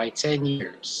predates her by 10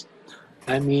 years?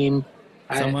 I mean,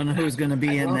 Someone who's going to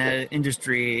be in love that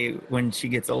industry when she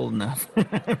gets old enough,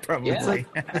 probably. Yeah.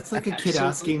 That's like a kid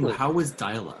asking, Absolutely. "How was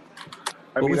dial-up?"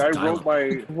 I What mean, was I dial-up?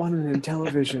 wrote my One in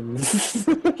television.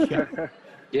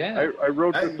 Yeah. I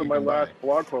wrote That this you in my can buy. last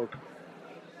blog post.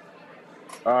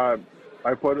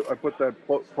 I put that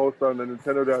post on the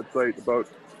Nintendo site about,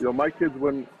 my kids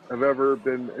wouldn't have ever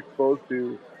been exposed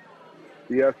to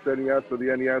the SNES or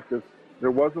the NES if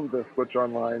there wasn't the Switch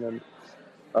Online, and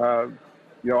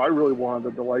I really wanted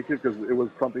them to like it because it was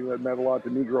something that meant a lot to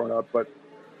me growing up. But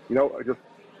I just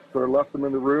sort of left them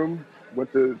in the room,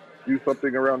 went to do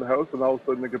something around the house, and all of a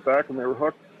sudden they get back and they were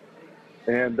hooked.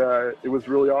 And it was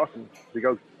really awesome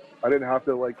because I didn't have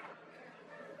to like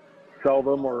sell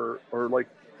them or like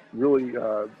really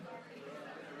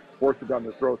force it down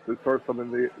their throats. It's sort of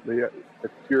something they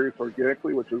experience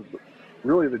organically, which is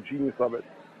really the genius of it.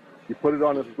 You put it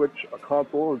on a Switch, a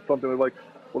console, and something they're like,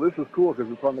 well, this is cool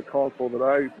because it's on the console that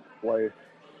I play,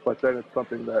 but then it's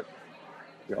something that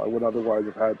I wouldn't otherwise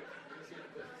have had.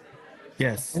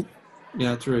 Yes.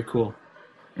 Yeah, that's really cool.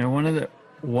 And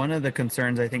one of the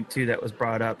concerns I think too that was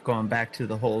brought up, going back to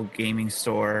the whole gaming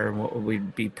store, what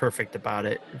would be perfect about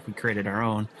it if we created our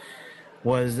own,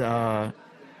 was I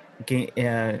think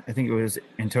it was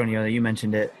Antonio that you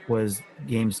mentioned it, was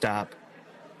GameStop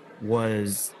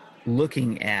was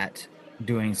looking at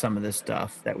doing some of this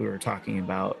stuff that we were talking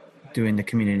about, doing the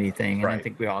community thing, and I Right.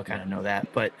 think we all kind of know that.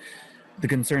 But the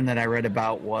concern that I read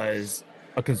about was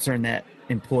a concern that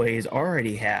employees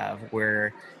already have,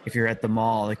 where if you're at the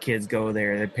mall, the kids go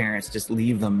there, the parents just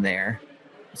leave them there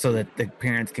so that the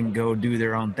parents can go do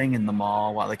their own thing in the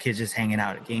mall while the kids just hanging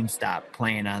out at GameStop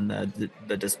playing on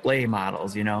the display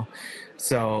models,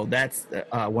 So that's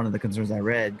one of the concerns I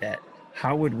read, that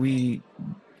how would we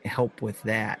help with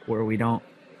that, where we don't,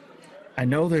 I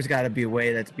know there's got to be a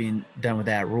way that's being done with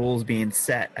that, rules being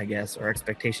set, I guess, or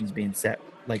expectations being set,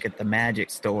 like at the Magic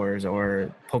stores or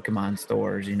Pokemon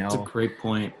stores, That's a great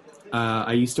point.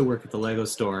 I used to work at the Lego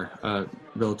store,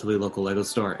 relatively local Lego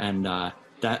store, and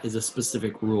that is a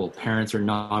specific rule. Parents are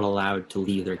not allowed to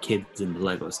leave their kids in the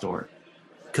Lego store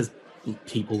because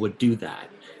people would do that.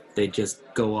 They just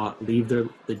go out, they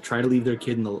try to leave their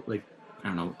kid in the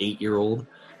 8-year-old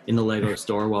in the Lego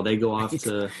store while they go off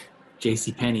to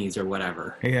JCPenney's or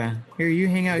whatever. Yeah. Here, you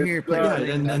hang out here, play. Yeah,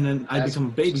 and then I become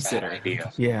a babysitter.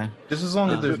 Idea. Yeah. Just as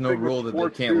long as there's no Big rule that they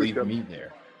sports can't too, leave Tim. meat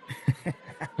there.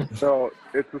 So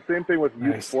it's the same thing with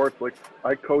youth Nice. sports. Like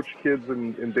I coach kids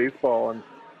in baseball, and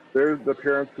there's the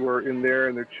parents who are in there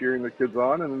and they're cheering the kids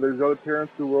on, and then there's other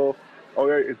parents who will, oh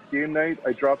yeah, it's game night.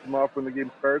 I drop them off when the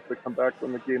game starts. I come back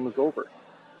when the game is over.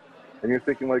 And you're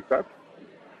thinking like that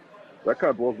kind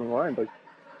of blows my mind. Like,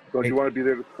 don't you want to be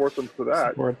there to support them for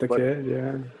that? Support the But, kid,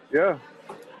 yeah. Yeah.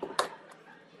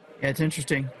 Yeah, it's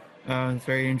interesting. It's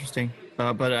very interesting.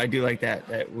 But I do like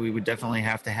that we would definitely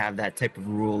have to have that type of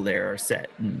rule there, or set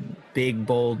in big,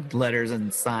 bold letters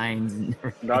and signs. And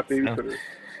Not everything. So, babysitters.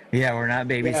 yeah, we're not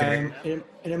Yeah, babysitters.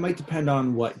 and it might depend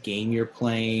on what game you're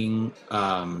playing.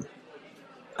 I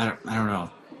don't know.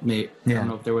 I don't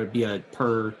know if there would be a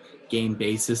per game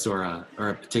basis or a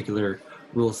particular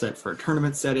rule set for a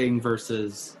tournament setting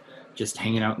versus just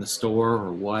hanging out in the store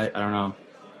or what. I don't know.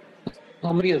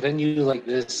 Well, maybe a venue like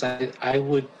this,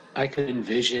 I could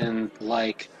envision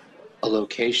like a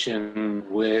location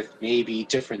with maybe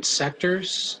different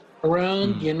sectors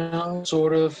around,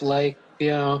 sort of like,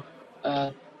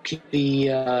 keep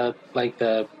the like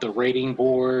the rating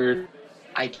board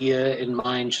idea in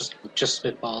mind, just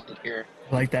spitballing here.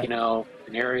 I like that. An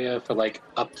area for like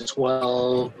up to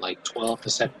 12, like 12 to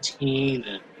 17,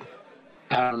 and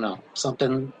I don't know,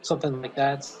 something like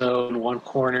that. So in one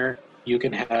corner you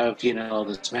can have,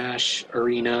 the Smash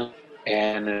arena,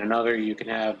 and in another you can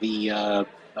have the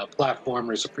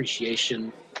platformers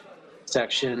appreciation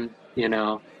section.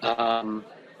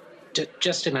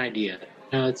 Just an idea.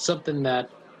 It's something that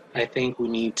I think we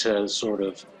need to sort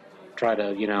of try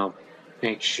to,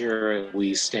 make sure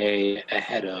we stay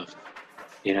ahead of,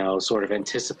 sort of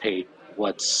anticipate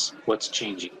what's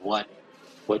changing, what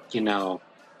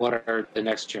are the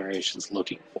next generations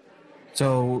looking for.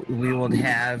 So we will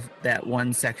have that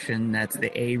one section that's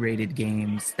the A-rated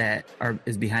games that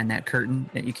is behind that curtain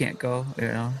that you can't go,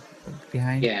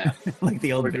 behind. Yeah. Like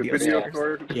the old Like a video video stores.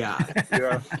 store. Yeah,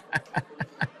 Yeah.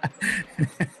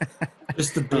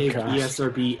 just the big gosh.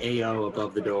 ESRB AO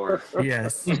above the door.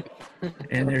 Yes.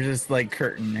 And there's just like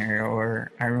curtain there,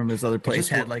 or I remember this other place Just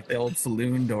had wa- like the old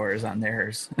saloon doors on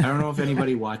theirs. I don't know if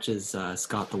anybody watches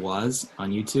Scott the Woz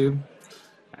on YouTube.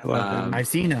 I love him. I've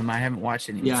seen them. I haven't watched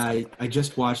any. Yeah, I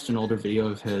just watched an older video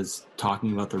of his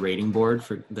talking about the rating board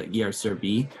for the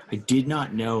ESRB. I did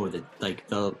not know that like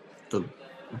the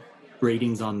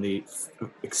ratings on the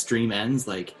extreme ends,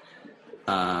 like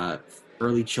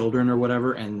early children or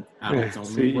whatever, and adults Yeah,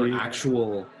 only were see.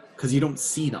 actual, because you don't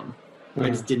see them. I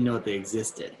just didn't know that they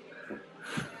existed.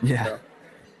 Yeah,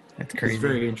 that's It's crazy.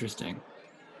 very interesting.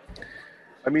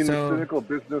 I mean, So- the cynical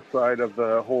business side of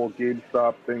the whole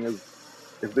GameStop thing is,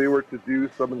 if they were to do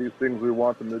some of these things we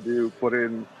want them to do, put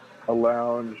in a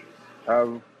lounge,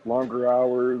 have longer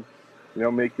hours,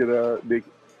 make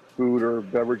food or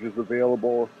beverages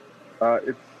available.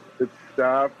 It's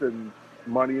staffed and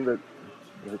money that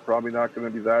they're probably not going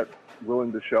to be that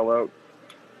willing to shell out,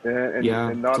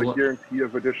 and not a guarantee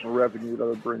of additional revenue that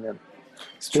would bring in.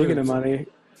 Speaking of money,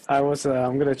 I'm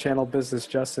going to channel Business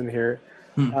Justin here.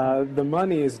 The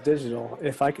money is digital.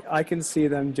 If I can see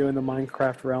them doing the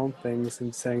Minecraft Realm things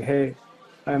and saying, hey,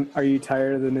 are you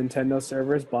tired of the Nintendo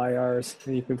servers? Buy ours,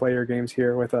 and you can play your games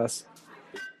here with us.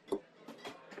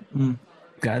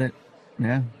 Got it.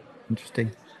 Yeah,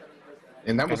 interesting.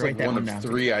 And that was Gotta like write that one one of down.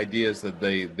 3 ideas that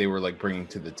they were like bringing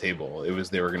to the table. It was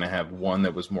they were going to have one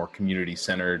that was more community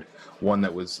centered, one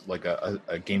that was like a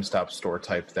GameStop store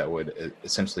type that would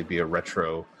essentially be a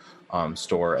retro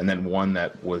store, and then one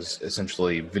that was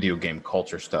essentially video game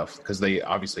culture stuff, because they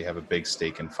obviously have a big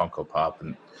stake in Funko Pop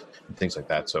and things like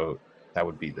that. So that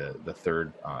would be the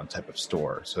third type of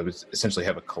store. So it was essentially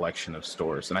have a collection of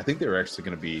stores, and I think they were actually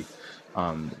going to be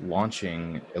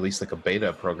launching at least like a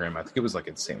beta program. I think it was like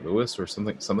in St. Louis or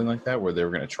something like that, where they were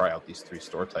going to try out these 3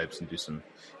 store types and do some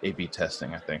A/B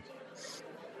testing, I think.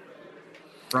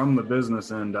 From the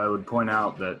business end, I would point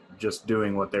out that just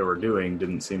doing what they were doing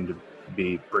didn't seem to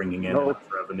be bringing in enough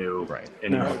revenue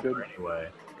anyway.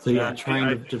 So yeah, trying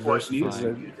to diversify. What needs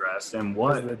to be addressed, and Because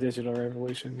what of the digital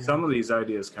revolution. Yeah. some of these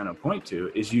ideas kind of point to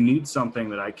is you need something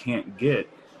that I can't get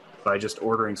by just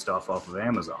ordering stuff off of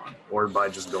Amazon or by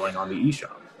just going on the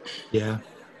eShop. Yeah.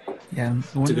 Yeah,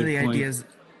 one of good the point.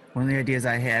 ideas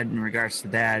I had in regards to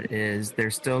that is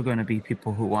there's still going to be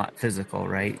people who want physical,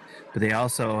 right? But they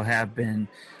also have been.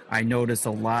 I noticed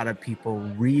a lot of people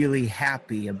really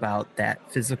happy about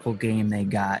that physical game they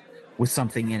got with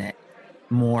something in it,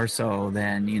 more so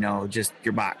than just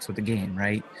your box with the game,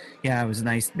 right? Yeah, it was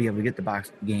nice to be able to get the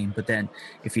box with the game, but then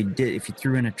if you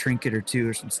threw in a trinket or two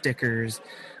or some stickers,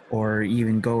 or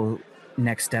even go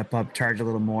next step up, charge a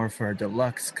little more for a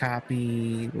deluxe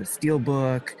copy with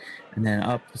steelbook, and then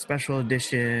up a special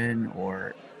edition,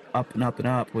 or up and up and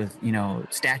up with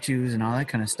statues and all that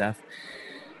kind of stuff.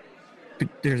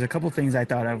 But there's a couple things I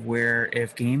thought of where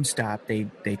if GameStop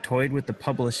they toyed with the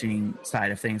publishing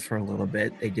side of things for a little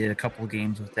bit. They did a couple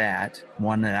games with that.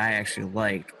 One that I actually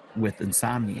liked with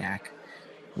Insomniac,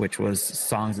 which was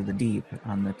Songs of the Deep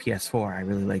on the PS4. I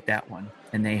really liked that one,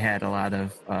 and they had a lot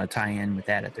of tie-in with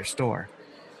that at their store.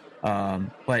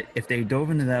 But if they dove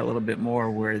into that a little bit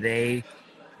more, where they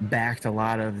backed a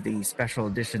lot of the special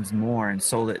editions more and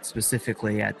sold it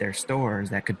specifically at their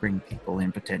stores, that could bring people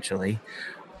in potentially.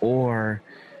 Or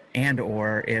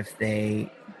if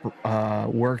they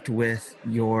worked with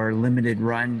your limited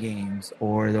run games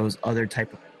or those other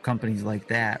type of companies like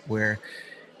that, where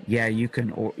you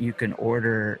can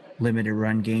order limited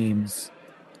run games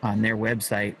on their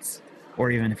websites, or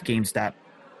even if GameStop,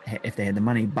 if they had the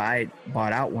money, bought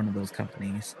out one of those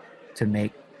companies to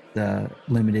make the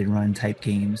limited run type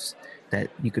games that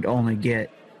you could only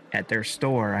get at their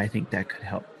store. I think that could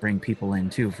help bring people in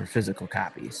too for physical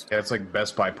copies. Yeah, it's like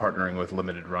Best Buy partnering with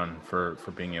Limited Run for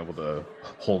being able to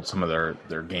hold some of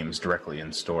their games directly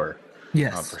in store.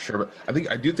 Yes, for sure.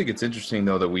 But I do think it's interesting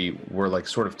though that we were like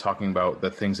sort of talking about the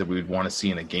things that we would want to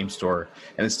see in a game store,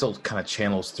 and it still kind of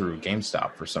channels through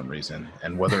GameStop for some reason,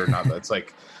 and whether or not that's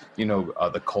like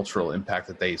the cultural impact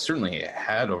that they certainly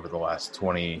had over the last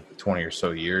 20 or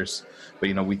so years. But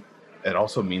it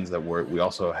also means that we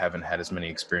also haven't had as many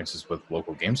experiences with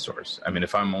local game stores. I mean,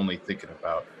 if I'm only thinking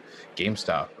about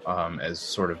GameStop as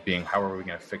sort of being, how are we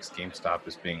going to fix GameStop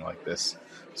as being like this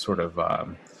sort of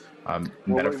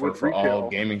metaphor for all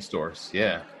gaming stores?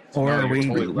 Yeah. Or No, we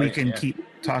totally we right, can yeah. keep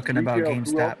talking about Retail, who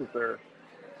else GameStop. is there?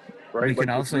 Right? We can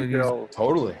Like, also retail,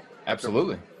 Totally.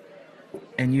 Absolutely.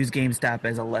 use GameStop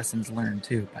as a lessons learned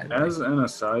too, by the way. As an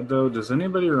aside, though, does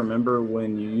anybody remember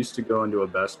when you used to go into a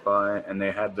Best Buy and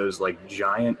they had those like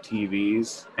giant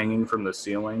TVs hanging from the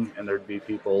ceiling, and there'd be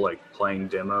people like playing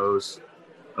demos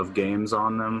of games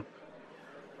on them?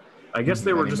 I guess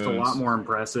they were Many just a lot moons. more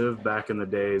impressive back in the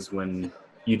days when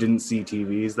you didn't see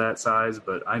TVs that size,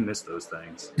 but I miss those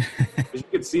things. 'Cause you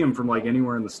could see them from like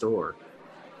anywhere in the store.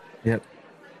 Yep.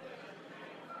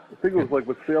 I think it was like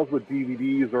with sales with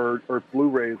DVDs or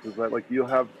Blu-rays, is that like you'll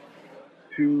have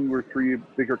 2 or 3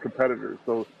 bigger competitors.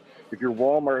 So if your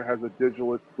Walmart has a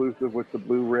digital exclusive with the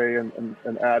Blu-ray and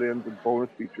add-ins and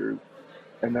bonus features,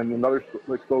 And then another,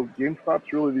 like, so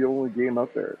GameStop's really the only game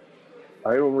out there.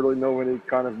 I don't really know any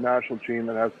kind of national chain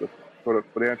that has the sort of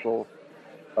financial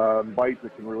bite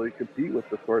that can really compete with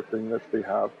the sort of thing that they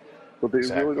have. So they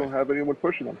really don't have anyone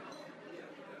pushing them.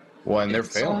 Well, and they're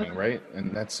failing, right?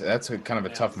 And that's a kind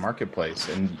of a tough marketplace,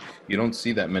 and you don't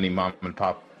see that many mom and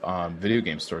pop video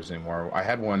game stores anymore. I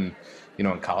had one,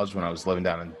 in college when I was living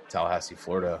down in Tallahassee,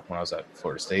 Florida. When I was at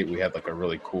Florida State, we had like a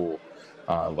really cool,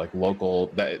 like local.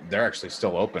 That they're actually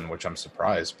still open, which I'm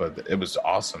surprised, but it was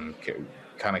awesome.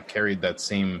 Kind of carried that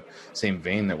same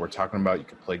vein that we're talking about. You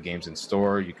could play games in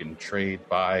store, you can trade,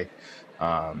 buy,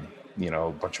 a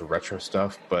bunch of retro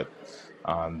stuff, but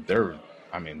they're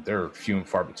few and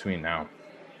far between now.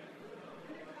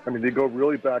 I mean, they go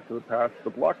really back to the past.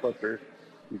 The Blockbuster,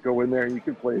 you go in there and you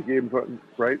can play games,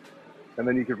 right? And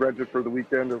then you could rent it for the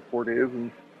weekend or 4 days,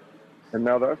 and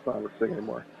now that's not a thing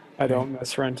anymore. I don't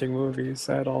miss renting movies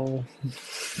at all.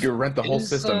 You rent the whole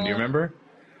system. Do you remember?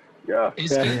 Yeah.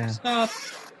 Is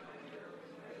GameStop?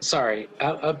 Sorry,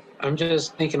 I'm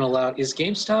just thinking aloud. Is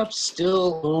GameStop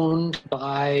still owned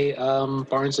by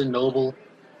Barnes and Noble,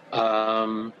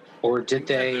 or did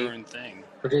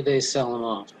they sell them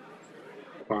off?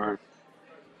 Or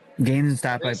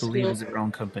GameStop, I believe, is their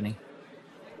own company.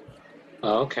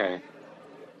 Oh, okay.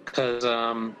 Because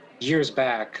years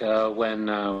back, when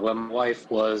my wife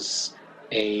was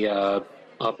a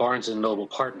Barnes and Noble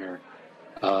partner,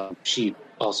 she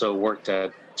also worked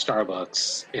at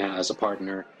Starbucks as a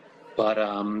partner, but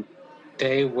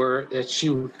she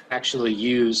would actually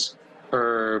use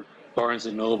her Barnes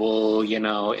and Noble,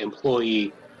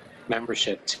 employee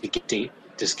membership to get date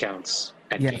discounts.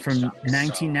 Yeah, from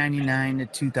 1999 to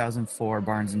 2004,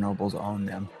 Barnes and Noble's owned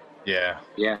them. Yeah.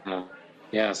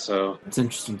 So it's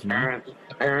interesting to know.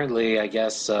 Apparently, I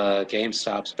guess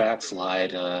GameStop's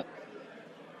backslide. I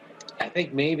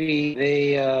think maybe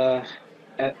they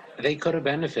could have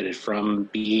benefited from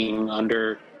being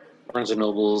under Barnes and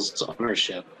Noble's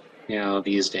ownership.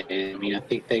 These days. I mean, I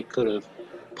think they could have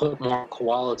put more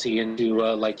quality into,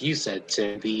 like you said,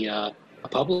 to the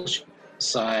publishing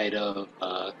side of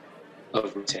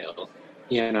retail.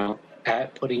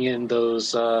 At putting in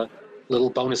those little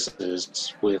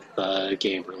bonuses with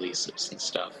game releases and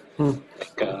stuff.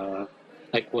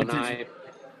 Like when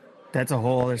That's a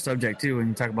whole other subject too. When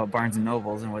you talk about Barnes and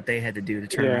Nobles and what they had to do to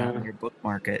turn around their book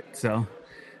market. So.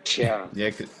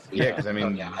 Because I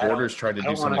mean, Borders tried to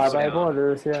do something.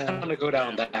 Borders, I don't want to go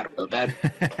down that road.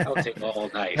 That'll take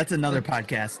all night. That's another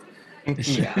podcast.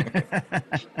 Yeah.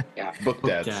 Book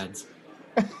dads.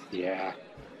 Yeah.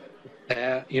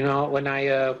 When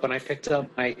I picked up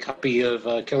my copy of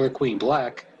Killer Queen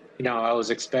Black, I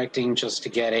was expecting just to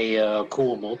get a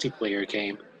cool multiplayer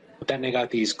game, but then they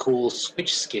got these cool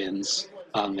Switch skins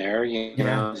on there,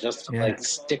 just to like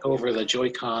stick over the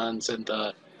Joy-Cons and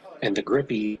the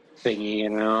grippy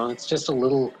thingy. It's just a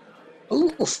little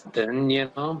something,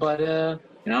 but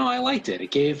I liked it. It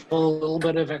gave a little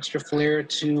bit of extra flair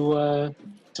to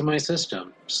my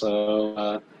system.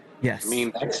 So yes,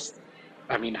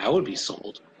 I would be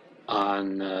sold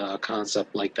on a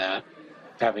concept like that,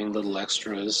 having little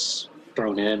extras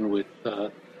thrown in with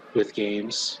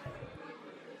games.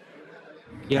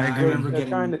 Yeah, I remember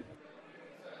getting.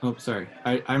 Oh, sorry.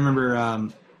 I remember. I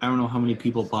don't know how many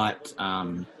people bought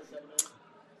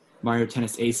Mario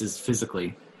Tennis Aces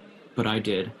physically, but I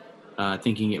did,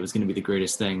 thinking it was going to be the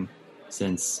greatest thing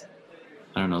since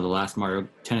the last Mario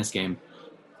Tennis game,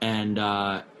 and.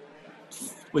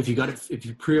 If you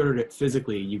pre-ordered it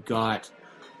physically, you got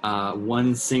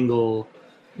one single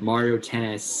Mario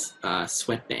Tennis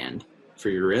sweatband for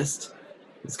your wrist.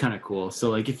 It's kind of cool. So,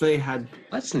 like, if they had,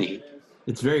 that's neat.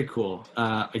 It's very cool.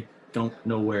 I don't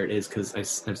know where it is because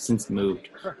I've since moved.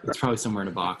 It's probably somewhere in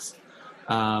a box.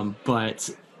 Like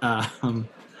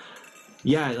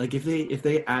if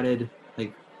they added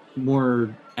like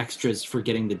more extras for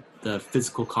getting the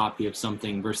physical copy of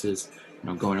something versus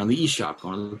going on the eShop,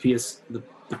 going on the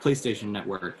PlayStation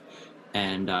Network,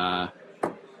 and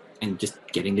just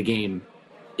getting the game,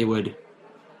 I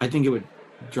think it would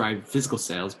drive physical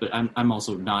sales. But I'm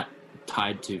also not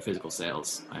tied to physical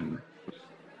sales.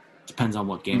 Depends on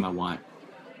what game I want.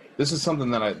 This is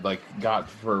something that I got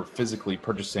for physically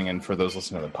purchasing, and for those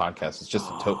listening to the podcast, it's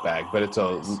just a tote bag, but it's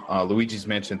a Luigi's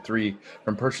Mansion 3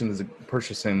 from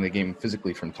purchasing the game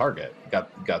physically from Target.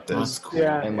 Got this. That's cool.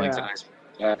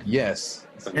 Yes.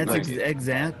 That's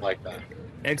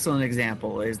excellent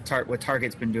example is what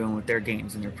Target's been doing with their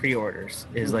games and their pre-orders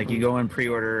is like you go and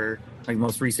pre-order, like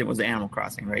most recent was the Animal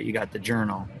Crossing, right? You got the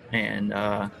journal, and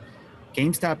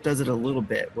GameStop does it a little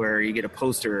bit where you get a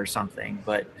poster or something,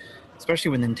 but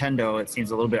especially with Nintendo, it seems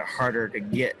a little bit harder to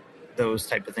get those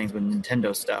type of things with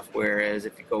Nintendo stuff. Whereas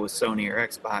if you go with Sony or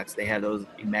Xbox, they have those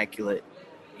immaculate,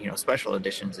 special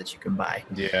editions that you can buy.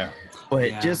 Yeah.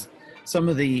 But just some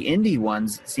of the indie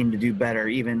ones seem to do better.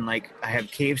 Even like I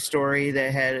have Cave Story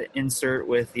that had an insert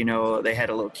with, they had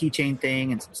a little keychain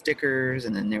thing and some stickers.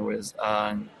 And then there was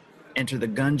Enter the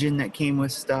Gungeon that came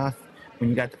with stuff when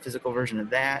you got the physical version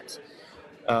of that.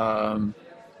 For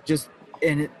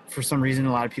some reason,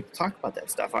 a lot of people talk about that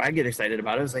stuff. I get excited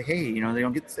about it. It's like, hey, they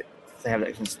don't get to have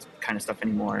that kind of stuff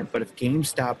anymore. But if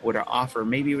GameStop would offer,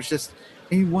 maybe it was just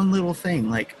maybe one little thing,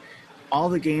 like all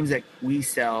the games that we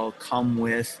sell come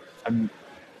with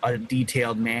a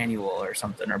detailed manual or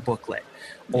something, or booklet,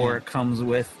 or it comes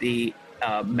with the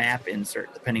map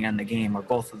insert, depending on the game, or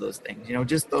both of those things.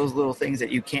 Just those little things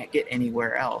that you can't get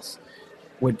anywhere else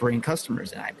would bring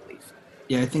customers in, I believe.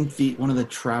 Yeah, I think one of the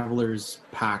Travelers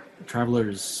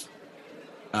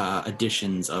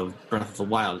editions of Breath of the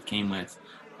Wild came with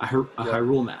a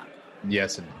Hyrule map.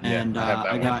 Yes, and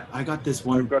I got this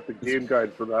one. I've got the game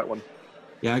guide for that one.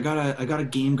 Yeah, I got a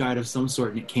game guide of some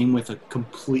sort, and it came with a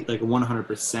complete, like,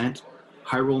 100%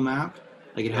 Hyrule map.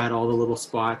 Like, it had all the little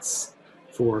spots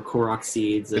for Korok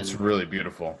seeds. And it's really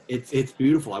beautiful. It's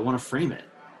beautiful. I want to frame it.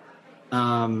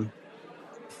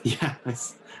 Yeah, I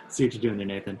see what you're doing there,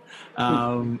 Nathan.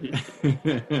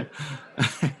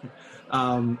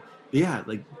 Yeah,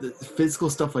 like the physical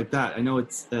stuff like that. I know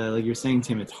it's like you're saying,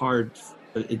 Tim. It's hard,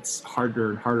 but it's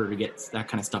harder and harder to get that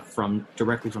kind of stuff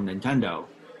directly from Nintendo.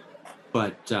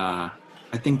 But I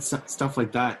think stuff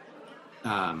like that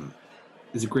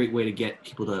is a great way to get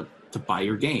people to buy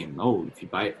your game. Oh, if you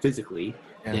buy it physically,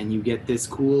 then you get this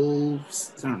cool,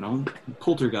 I don't know,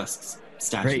 Poltergeist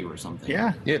statue or something.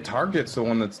 Yeah, Target's the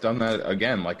one that's done that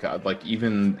again. Like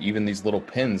even these little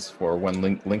pins for when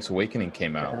Link's Awakening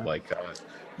came out.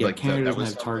 Canada doesn't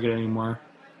have Target anymore.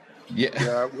 Yeah,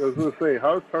 I was going to say,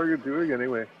 how's Target doing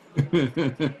anyway?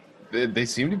 They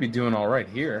seem to be doing all right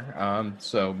here.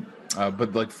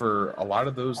 But like for a lot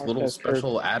of those little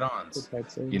special add-ons,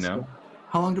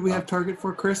 How long do we have Target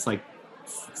for, Chris? Like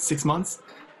 6 months?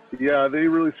 Yeah, they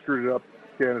really screwed it up,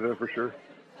 Canada, for sure.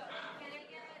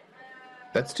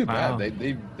 That's too bad.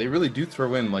 They really do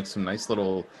throw in like some nice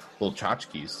little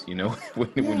tchotchkes,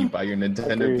 when you buy your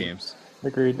Nintendo games.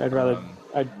 Agreed. I'd rather.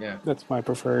 That's my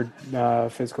preferred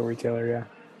physical retailer. Yeah.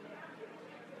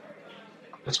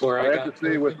 That's where I got to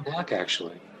say with Black,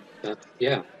 actually.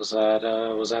 Was at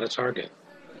a Target.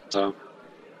 So,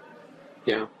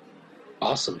 yeah,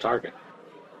 awesome Target.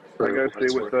 I gotta say,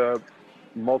 with the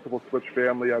multiple Switch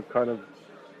family, I've kind of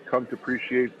come to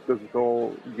appreciate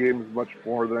physical games much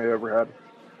more than I ever had.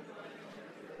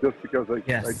 Just because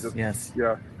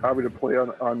having to play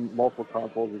on multiple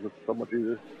consoles is just so much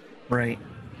easier. Right.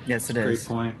 Yes, it is. Great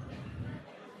point.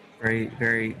 Very,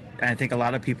 very. I think a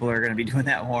lot of people are going to be doing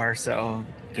that more. So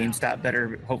GameStop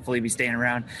better hopefully be staying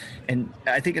around. And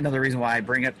I think another reason why I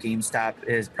bring up GameStop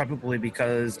is probably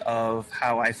because of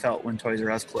how I felt when Toys R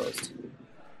Us closed.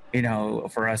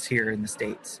 For us here in the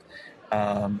States.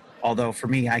 Although for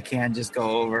me, I can just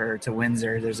go over to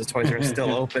Windsor. There's a Toys R Us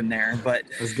still open there. But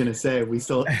I was gonna say we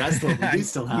still have.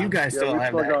 You guys still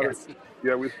have that.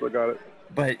 Yeah, we still got it.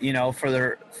 But for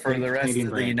the rest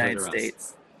of the United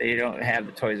States, they don't have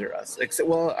the Toys R Us.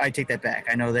 I take that back.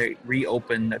 I know they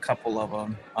reopened a couple of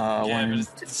them. It's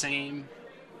the same.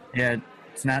 Yeah,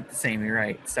 it's not the same. You're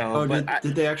right. So,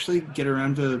 did they actually get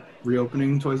around to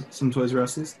reopening some Toys R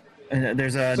Us's?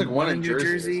 There's one in New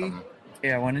Jersey.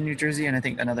 Yeah, one in New Jersey, and I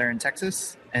think another in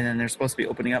Texas. And then they're supposed to be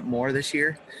opening up more this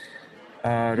year.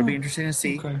 It'll be interesting to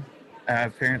see. Okay.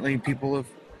 Apparently,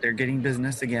 they're getting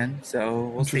business again, so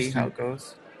we'll see how it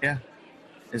goes. Yeah,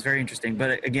 it's very interesting.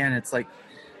 But again, it's like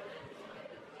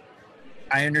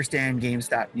I understand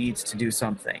GameStop needs to do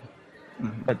something,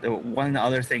 but the one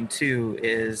other thing too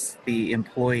is the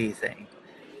employee thing.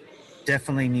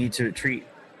 Definitely need to treat.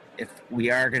 If we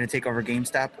are going to take over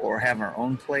GameStop or have our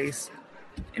own place,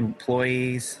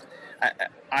 employees.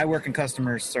 I work in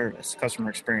customer service,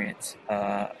 customer experience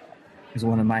is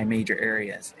one of my major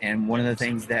areas. And one of the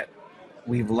things that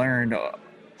we've learned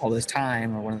all this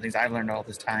time, or one of the things I've learned all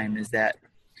this time, is that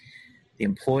the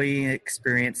employee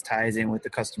experience ties in with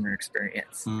the customer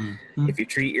experience. Mm-hmm. If you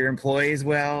treat your employees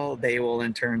well, they will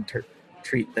in turn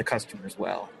treat the customers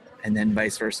well. And then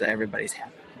vice versa, everybody's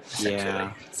happy.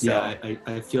 Yeah,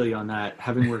 I feel you on that.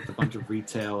 Having worked a bunch of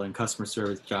retail and customer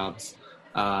service jobs,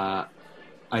 I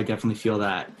definitely feel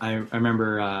that. I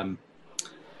remember, I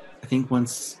think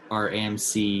once our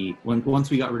AMC,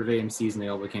 once we got rid of AMCs and they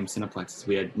all became Cineplexes,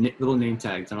 we had little name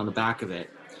tags, and on the back of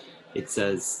it, it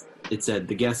said,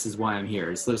 "The guest is why I'm here."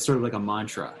 It's sort of like a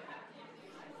mantra.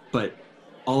 But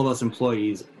all of us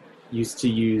employees used to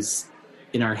use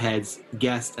in our heads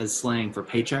guest as slang for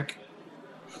paycheck.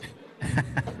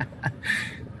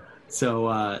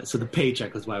 So the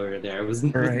paycheck was why we were there. It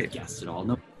wasn't guest at all.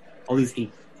 No, all these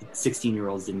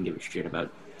 16-year-olds didn't give a shit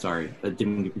about. Sorry,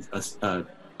 didn't give us a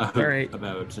hoot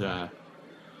about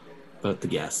the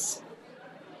guests.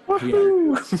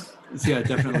 Yeah. So yeah,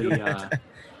 definitely.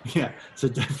 So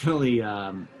definitely,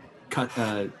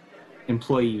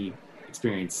 employee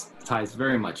experience ties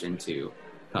very much into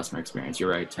customer experience.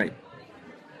 You're right. Right.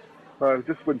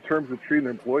 Just in terms of treating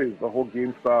employees, the whole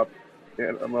GameStop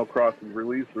and Animal Crossing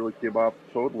release really came off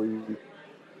totally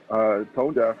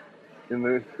tone deaf in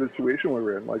the situation we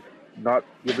were in. Like, not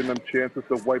giving them chances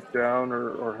to wipe down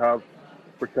or have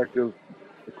protective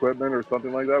equipment or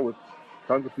something like that, with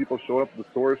tons of people showing up at the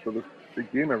stores for this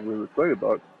big game everyone was excited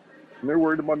about. And they're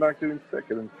worried about not getting sick,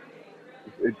 and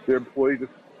their employer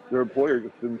just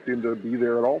didn't seem to be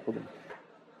there at all for them.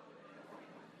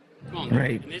 Well,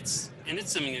 right. And it's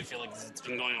something I feel like it's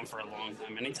been going on for a long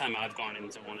time. Anytime I've gone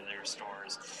into one of their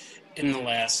stores in the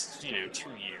last 2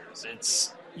 years,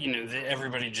 it's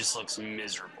everybody just looks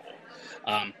miserable.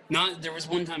 There was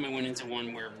one time I went into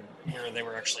one where they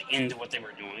were actually into what they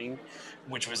were doing,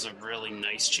 which was a really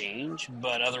nice change.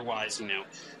 But otherwise,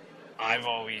 I've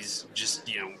always just,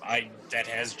 that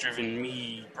has driven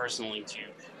me personally to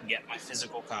get my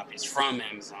physical copies from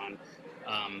Amazon.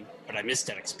 But I missed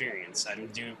that experience. I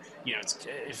do,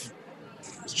 if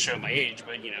to show my age,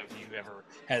 but, if you ever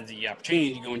had the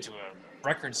opportunity to go into a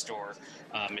record store,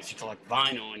 if you collect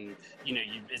vinyl, and,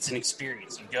 it's an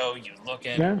experience. You go, you look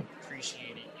at it, you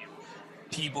appreciate it.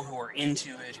 People who are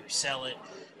into it, who sell it,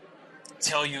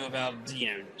 tell you about,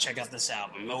 check out this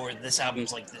album, or this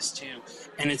album's like this too.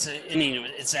 And it's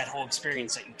that whole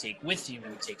experience that you take with you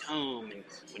when you take home, and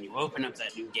when you open up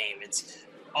that new game, it's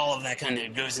all of that kind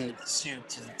of goes into the soup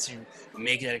to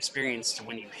make that experience to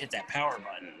when you hit that power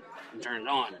button and turn it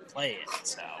on and play it.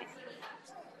 So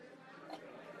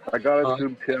I gotta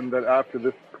assume, Tim, that after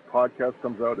this podcast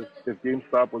comes out, if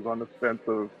GameStop was on the fence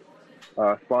of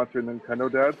sponsoring Nintendo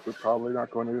Dads, they're probably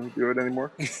not going to do it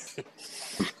anymore.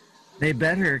 They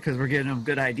better, because we're giving them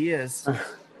good ideas.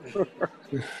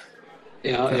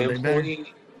 Employee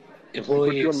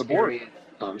on the board. experience.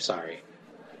 Oh, I'm sorry.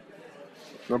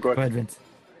 No, go ahead, Vince.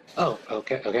 Oh,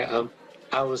 okay.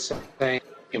 I was saying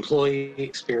employee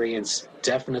experience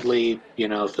definitely,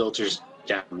 filters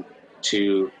down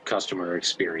to customer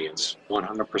experience,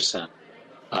 100%.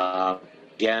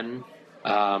 Again,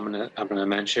 I'm gonna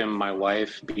mention my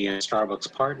wife being a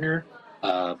Starbucks partner.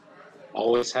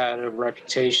 Always had a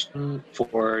reputation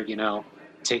for,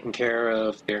 taking care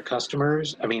of their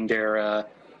customers. I mean, their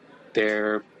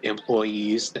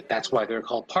employees. That's why they're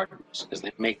called partners, because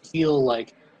they make feel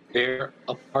like they're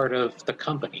a part of the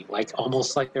company, like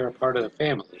almost like they're a part of the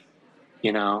family,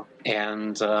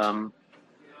 and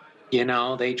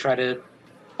they try to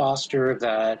foster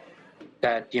that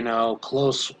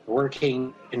close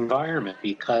working environment,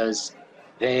 because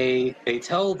they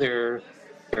tell their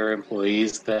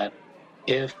employees that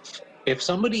if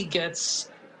somebody gets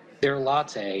their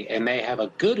latte and they have a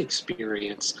good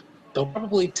experience, they'll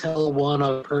probably tell one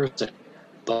other person.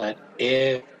 But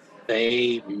if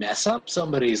they mess up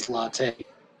somebody's latte,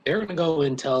 they're going to go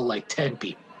and tell like 10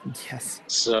 people. Yes.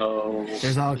 So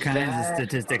there's all kinds of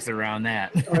statistics around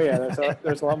that. Oh yeah,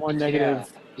 there's a lot more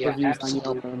negative reviews absolutely.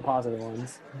 on Yelp than positive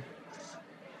ones.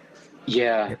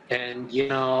 Yeah, and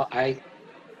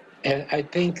I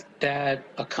think that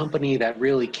a company that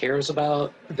really cares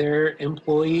about their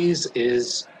employees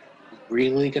is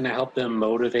really going to help them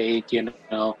motivate.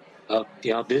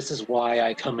 This is why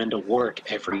I come into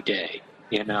work every day.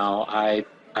 I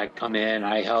come in,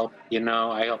 I help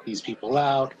these people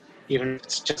out, even if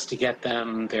it's just to get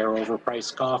them their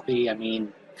overpriced coffee. I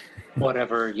mean,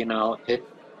 whatever, it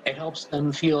helps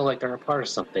them feel like they're a part of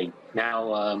something.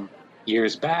 Now,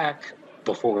 years back,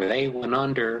 before they went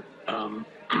under,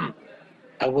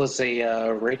 I was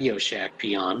a Radio Shack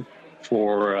peon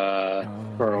for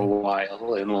a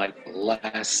while, in like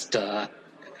the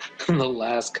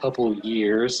last couple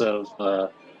years of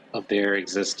their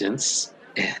existence,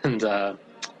 and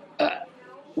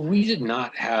we did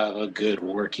not have a good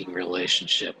working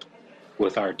relationship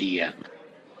with our DM,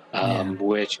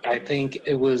 which I think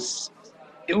it was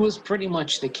pretty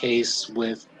much the case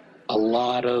with a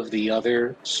lot of the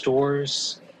other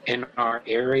stores in our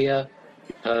area,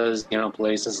 because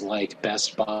places like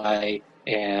Best Buy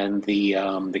and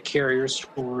the carrier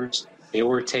stores, they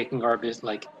were taking our business,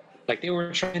 like they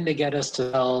were trying to get us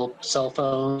to sell cell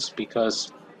phones,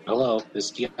 because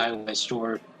this DIY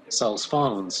store sells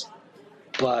phones,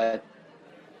 but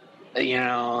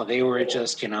they were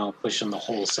just pushing the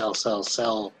whole sell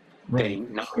Right.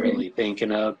 not really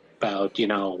thinking about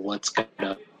what's going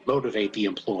to motivate the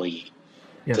employee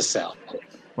Yep. to sell.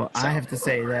 Well, So- I have to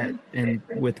say that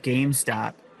with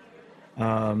GameStop,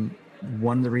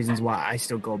 one of the reasons why I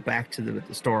still go back to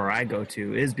the store I go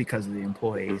to is because of the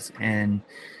employees and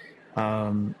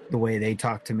the way they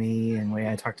talk to me and the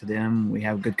way I talk to them. We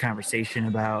have a good conversation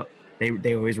about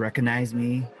they always recognize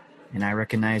me, and I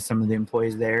recognize some of the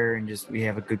employees there, and just we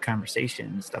have a good conversation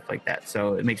and stuff like that.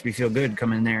 So it makes me feel good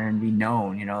coming in there and be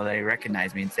known. They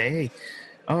recognize me and say,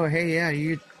 "Hey, yeah,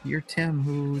 you're Tim,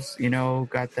 who's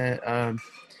got that."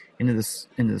 Into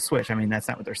the Switch. I mean, that's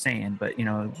not what they're saying, but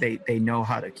they know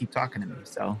how to keep talking to me,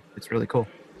 so it's really cool.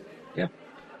 Yeah,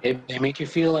 they make you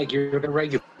feel like you're a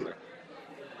regular.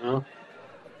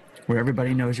 Where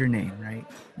everybody knows your name, right?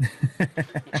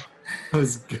 I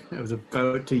was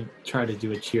about to try to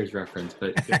do a Cheers reference,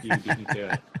 but if you beat me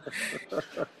to it.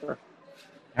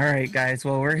 All right, guys.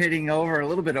 Well, we're hitting a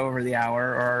little bit over the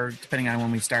hour, or depending on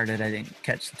when we started, I didn't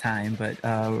catch the time, but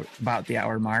about the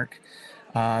hour mark.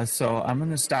 So I'm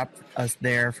going to stop us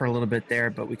there for a little bit there,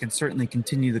 but we can certainly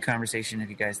continue the conversation if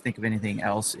you guys think of anything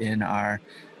else in our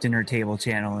dinner table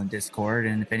channel and Discord.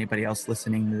 And if anybody else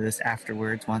listening to this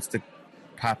afterwards wants to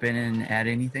pop in and add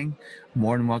anything,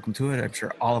 more than welcome to it. I'm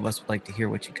sure all of us would like to hear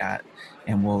what you got,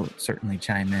 and we'll certainly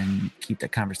chime in, keep the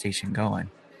conversation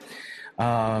going.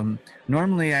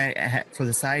 Normally, for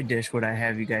the side dish, what I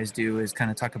have you guys do is kind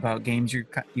of talk about games you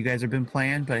guys have been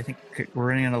playing, but I think we're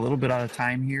running a little bit out of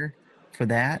time here for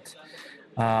that.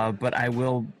 But I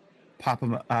will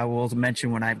I will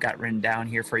mention when I've got written down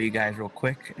here for you guys real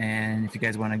quick. And if you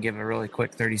guys want to give a really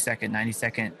quick 30-second,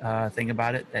 90-second thing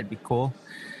about it, that'd be cool.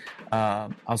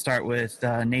 I'll start with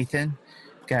Nathan.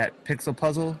 Got Pixel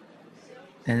Puzzle,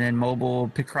 and then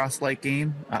mobile Picross-like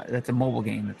game. That's a mobile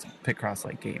game. That's a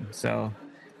Picross-like game. So,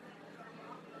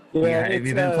 Yeah, have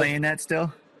you been playing that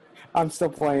still? I'm still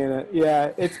playing it.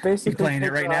 Yeah, it's basically You playing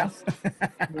it right now?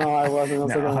 No, I wasn't. I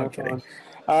was looking at my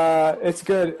phone. It's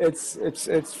good. It's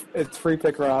free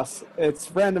Picross. It's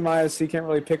randomized, so you can't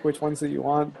really pick which ones that you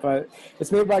want. But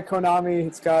it's made by Konami.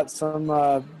 It's got some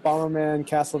Bomberman,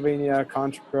 Castlevania,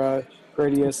 Contra,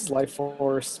 Gradius, Life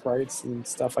Force sprites and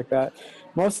stuff like that.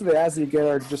 Most of the ads that you get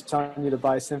are just telling you to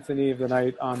buy Symphony of the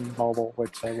Night on mobile,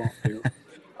 which I won't do.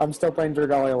 I'm still playing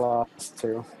Dragalia Lost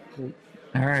too.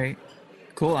 All right.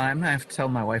 Cool. I'm going to have to tell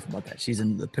my wife about that. She's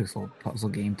into the pixel puzzle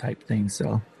game type thing. So,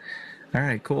 all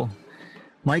right, cool.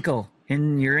 Michael,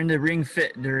 you're into Ring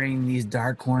Fit during these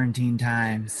dark quarantine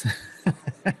times.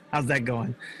 How's that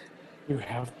going? You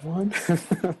have one?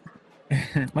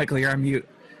 Michael, you're on mute.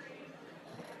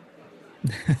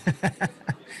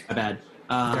 My bad.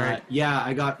 Right. Yeah,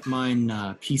 I got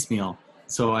mine piecemeal.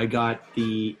 So I bought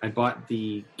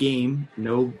the game,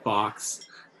 no box,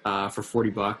 for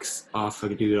 $40 off. I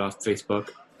could do it off Facebook,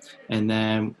 and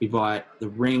then we bought the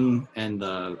ring and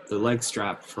the leg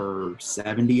strap for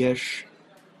 $70-ish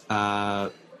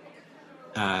on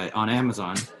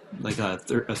Amazon, like a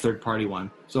third party one.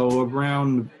 So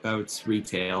around about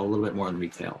retail, a little bit more than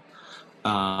retail.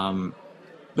 But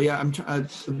yeah,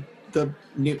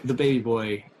 the baby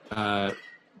boy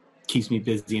keeps me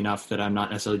busy enough that I'm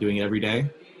not necessarily doing it every day,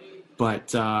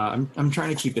 but I'm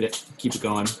trying to keep it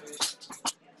going.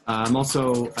 I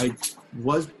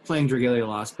was playing Dragalia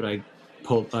Lost, but I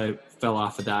fell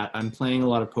off of that. I'm playing a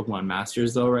lot of Pokemon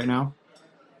Masters though right now.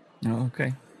 Oh,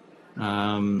 okay.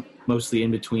 Mostly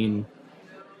in between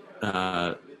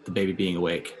the baby being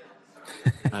awake.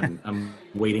 I'm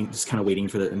waiting, just kind of waiting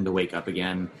for them to wake up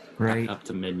again, right up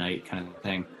to midnight kind of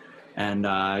thing. And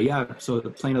yeah, so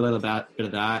playing a little bit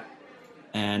of that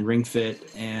and Ring Fit,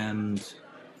 and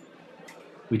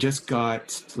we just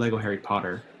got Lego Harry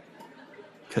Potter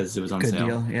because it was on Good sale.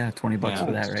 deal. Yeah, $20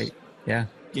 for that, right? Yeah.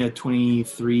 Yeah,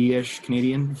 23-ish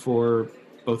Canadian for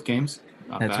both games.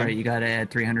 Not That's bad. right. You got to add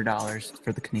 $300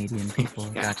 for the Canadian people.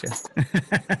 Yeah. Gotcha.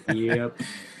 Yep.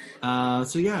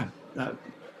 So yeah,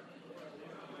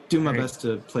 do my best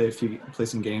to play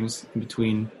some games in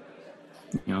between,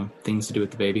 things to do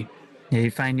with the baby. Yeah,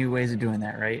 you find new ways of doing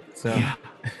that, right? So. Yeah.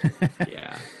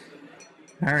 Yeah.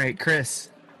 All right, Chris.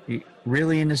 You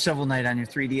really into Shovel Knight on your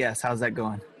 3DS? How's that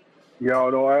going? Yeah,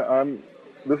 no, I'm.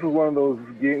 This is one of those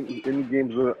indie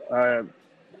games that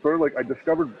I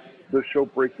discovered the show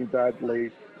Breaking Bad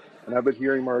late, and I've been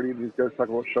hearing Marty and these guys talk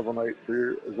about Shovel Knight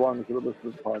for as long as I've listened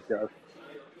to this podcast.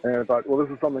 And I thought, well, this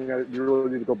is something that you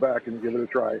really need to go back and give it a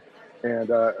try.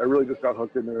 And I really just got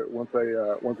hooked into it once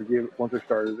I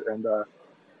started. And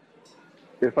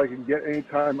if I can get any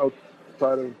time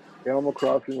outside of Animal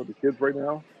Crossing with the kids right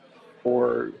now,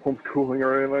 or homeschooling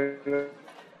or anything like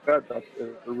that, that's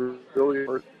really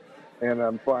hard. And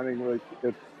I'm finding like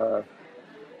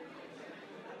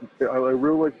I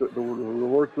really like the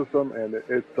reward system, and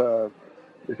it's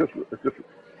just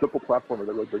simple platformer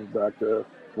that really brings back a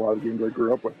lot of games I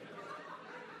grew up with.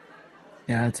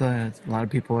 Yeah, it's a lot of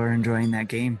people are enjoying that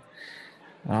game.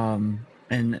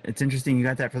 And it's interesting you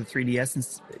got that for the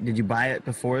 3DS. Did you buy it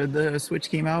before the Switch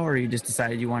came out, or you just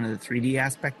decided you wanted the 3D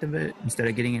aspect of it instead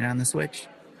of getting it on the Switch?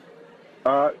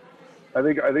 I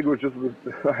think it was just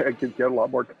I could get a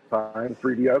lot more time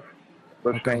 3DS,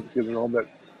 especially Okay. kids at home.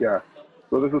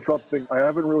 So this is something I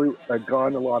haven't really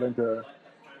gone a lot into.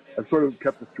 I've sort of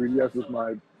kept the 3DS as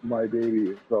my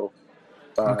baby. So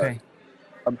Okay.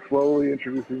 I'm slowly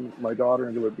introducing my daughter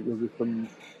into it because there's some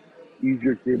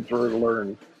easier games for her to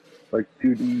learn, like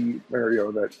 2D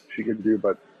Mario that she can do.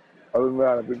 But other than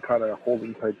that, I've been kind of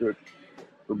holding tight to it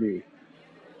for me.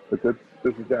 But this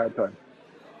is dad time.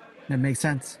 That makes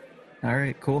sense. All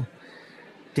right, cool.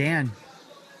 Dan,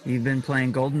 you've been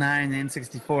playing GoldenEye and the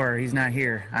N64. He's not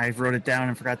here. I wrote it down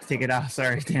and forgot to take it off.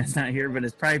 Sorry, Dan's not here, but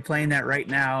it's probably playing that right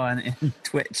now on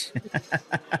Twitch.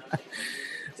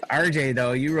 RJ,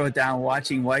 though, you wrote down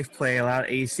watching wife play a lot of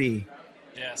AC.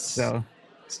 Yes. So,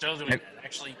 Still doing that,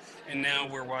 actually. And now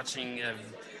we're watching,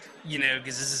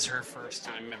 because this is her first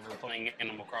time ever playing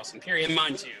Animal Crossing, period. And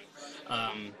mine, too.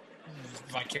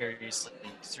 Vicariously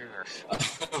through her.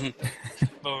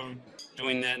 But we're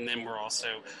doing that, and then we're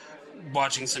also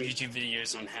watching some YouTube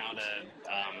videos on how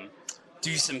to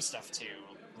do some stuff, too.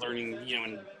 Learning,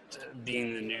 and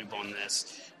being the noob on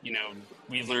this,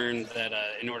 we learned that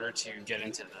in order to get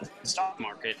into the stock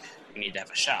market, we need to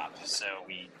have a shop. So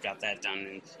we got that done.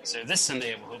 And so this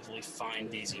Sunday, we'll hopefully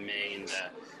find Daisy May and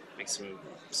make some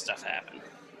stuff happen.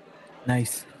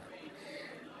 nice.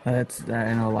 I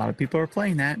know a lot of people are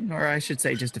playing that, or I should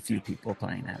say just a few people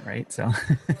playing that, right? So,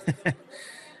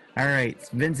 all right,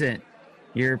 Vincent,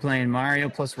 you're playing Mario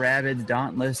plus Rabbids,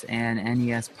 Dauntless, and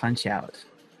NES Punch-Out.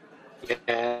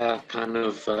 Yeah, kind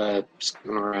of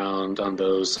skipping around on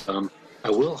those. I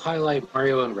will highlight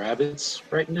Mario and Rabbids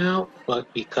right now,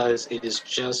 but because it is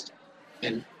just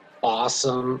an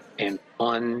awesome and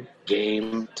fun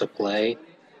game to play,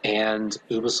 and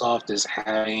Ubisoft is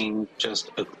having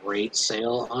just a great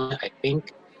sale on it. I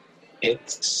think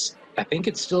it's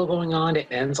still going on. It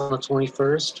ends on the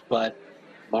 21st, but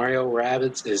Mario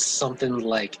Rabbids is something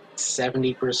like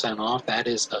 70% off. That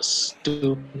is a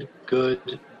stupid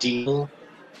good deal.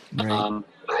 Right.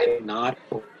 I do not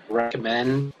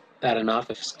recommend that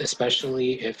enough,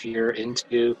 especially if you're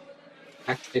into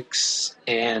tactics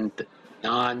and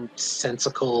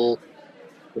nonsensical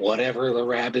whatever the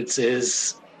Rabbids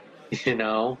is.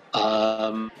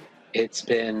 It's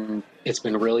been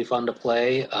really fun to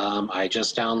play. I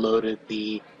just downloaded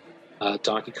the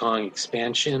Donkey Kong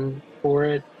expansion for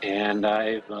it, and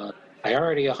I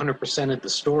already 100%ed the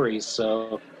stories,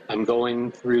 so I'm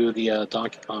going through the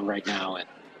Donkey Kong right now, and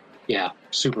yeah,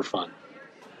 super fun.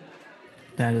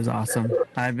 That is awesome.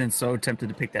 I've been so tempted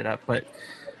to pick that up, but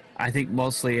I think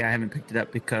mostly I haven't picked it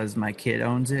up because my kid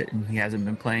owns it and he hasn't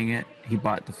been playing it. He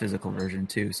bought the physical version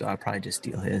too, so I'll probably just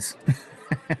steal his.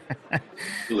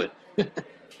 Do it.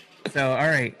 So, all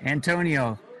right,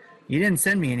 Antonio, you didn't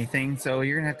send me anything, so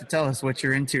you're going to have to tell us what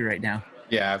you're into right now.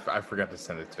 Yeah, I forgot to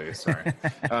send it to you. Sorry.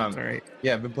 That's all right.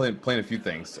 Yeah, I've been playing a few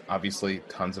things. Obviously,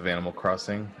 tons of Animal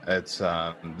Crossing. It's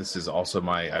this is also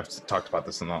I've talked about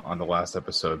this on the last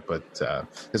episode, but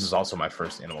this is also my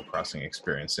first Animal Crossing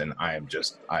experience, and I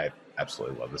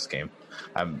absolutely love this game.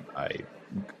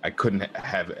 I couldn't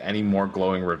have any more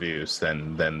glowing reviews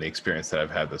than the experience that I've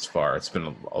had this far. It's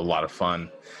been a lot of fun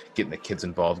getting the kids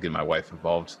involved, getting my wife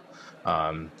involved.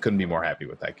 Couldn't be more happy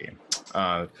with that game.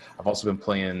 I've also been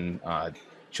playing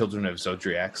Children of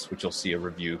Zodiacs, which you'll see a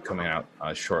review coming out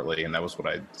shortly, and that was what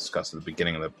I discussed at the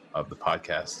beginning of the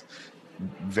podcast.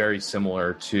 Very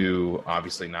similar to,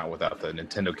 obviously not without the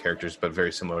Nintendo characters, but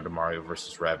very similar to Mario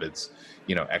vs. Rabbids,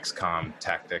 XCOM,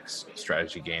 tactics,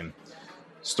 strategy game.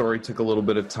 Story took a little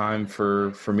bit of time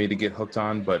for me to get hooked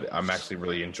on, but I'm actually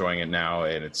really enjoying it now,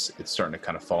 and it's starting to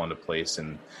kind of fall into place,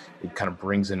 and it kind of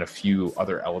brings in a few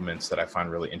other elements that I find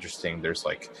really interesting. There's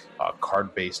like a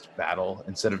card-based battle.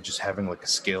 Instead of just having like a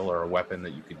skill or a weapon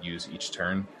that you could use each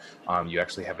turn, you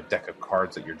actually have a deck of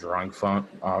cards that you're drawing from,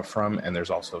 and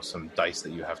there's also some dice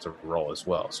that you have to roll as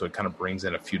well. So it kind of brings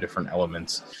in a few different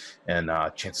elements and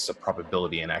chances of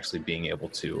probability and actually being able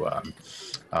to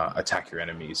attack your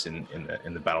enemies in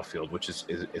the battlefield, which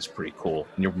is pretty cool.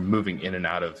 And you're moving in and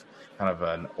out of kind of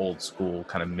an old school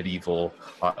kind of medieval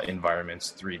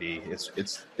environments, 3D.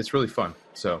 It's really fun.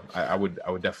 So I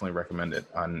would definitely recommend it.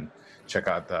 Check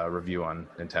out the review on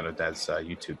Nintendo Dad's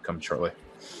YouTube coming shortly.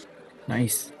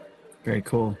 Nice. Very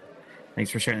cool. Thanks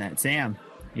for sharing that. Sam,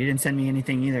 you didn't send me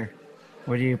anything either.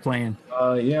 What are you playing?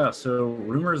 Yeah, so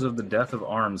rumors of the death of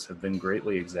ARMS have been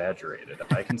greatly exaggerated.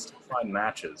 I can still find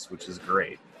matches, which is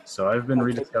great. So I've been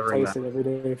rediscovering Place that. it every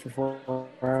day for 4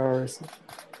 hours.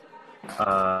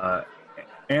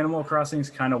 Animal Crossing's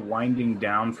kind of winding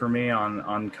down for me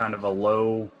on kind of a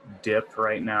low dip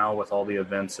right now with all the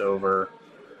events over.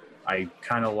 I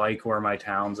kind of like where my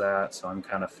town's at, so I'm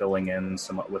kind of filling in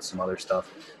with some other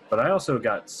stuff. But I also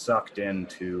got sucked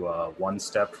into One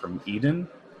Step from Eden.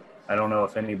 I don't know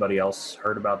if anybody else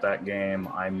heard about that game.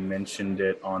 I mentioned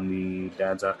it on the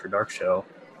Dads After Dark show.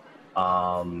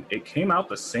 It came out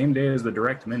the same day as the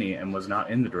Direct Mini and was not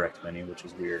in the Direct Mini, which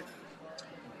is weird.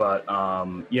 But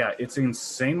yeah, it's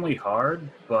insanely hard.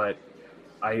 But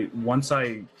once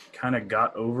I kind of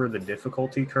got over the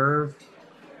difficulty curve,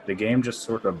 the game just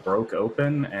sort of broke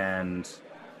open, and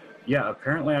yeah,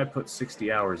 apparently I put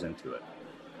 60 hours into it.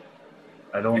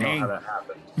 I don't know how that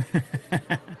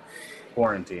happened.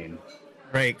 Quarantine.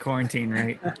 Right, quarantine,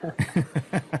 right?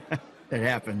 That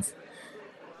happens.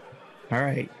 All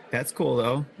right, that's cool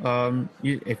though.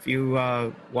 If you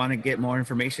want to get more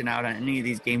information out on any of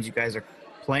these games you guys are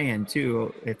playing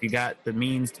too, if you got the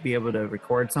means to be able to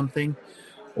record something,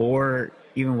 or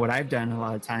even what I've done a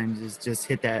lot of times is just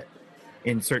hit that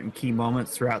in certain key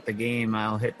moments throughout the game.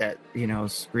 I'll hit that,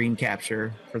 screen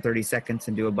capture for 30 seconds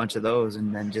and do a bunch of those,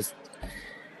 and then just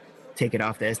take it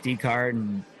off the SD card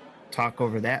and talk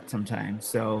over that sometimes.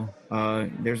 So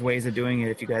there's ways of doing it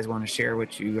if you guys want to share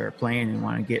what you are playing and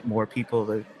want to get more people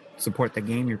to support the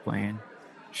game you're playing.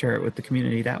 Share it with the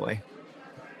community that way.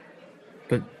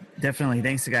 But definitely,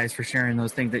 thanks to guys for sharing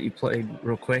those things that you played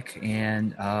real quick.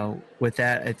 And with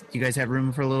that, you guys have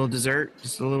room for a little dessert?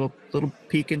 Just a little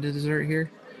peek into dessert here?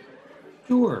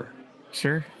 Sure.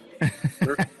 Sure.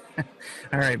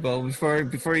 All right. Well,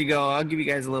 before you go, I'll give you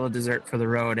guys a little dessert for the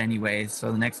road anyway.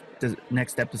 So the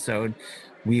next episode,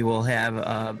 we will have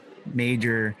a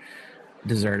major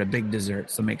dessert, a big dessert.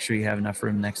 So make sure you have enough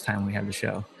room next time we have the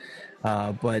show.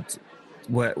 But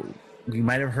what you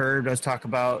might have heard us talk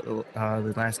about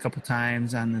the last couple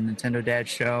times on the Nintendo Dad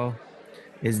Show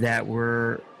is that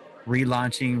we're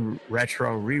relaunching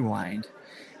Retro Rewind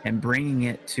and bringing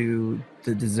it to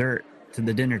the dessert, to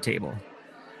the dinner table.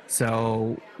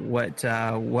 So what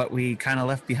we kind of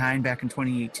left behind back in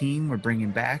 2018, we're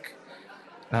bringing back.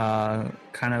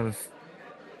 Kind of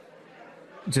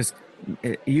just,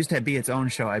 it used to be its own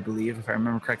show, I believe, if I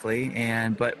remember correctly,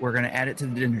 but we're going to add it to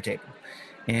the dinner table.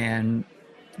 And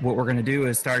what we're going to do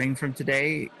is, starting from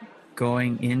today,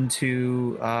 going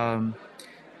into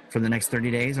for the next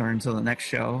 30 days or until the next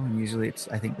show, and usually it's,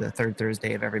 I think, the third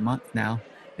Thursday of every month now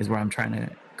is where I'm trying to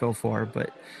go for,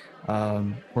 but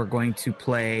we're going to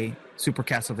play Super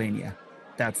Castlevania.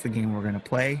 That's the game we're going to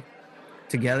play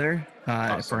together.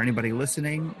 Awesome. For anybody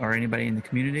listening or anybody in the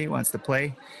community who wants to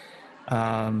play,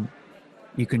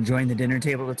 you can join the dinner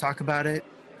table to talk about it.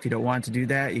 If you don't want to do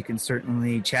that, you can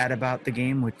certainly chat about the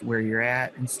game with where you're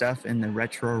at and stuff in the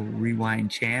Retro Rewind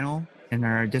channel in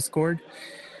our Discord.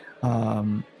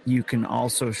 You can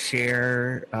also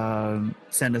share,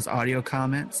 send us audio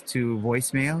comments to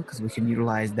voicemail, because we can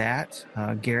utilize that.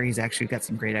 Gary's actually got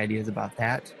some great ideas about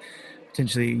that,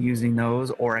 potentially using those,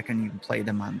 or I can even play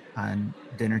them on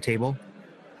dinner table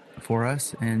for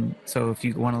us. And so if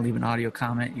you want to leave an audio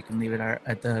comment, you can leave it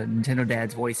at the Nintendo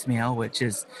Dad's voicemail, which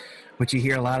is what you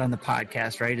hear a lot on the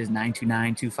podcast, right, is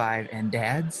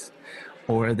 92925-and-DADS,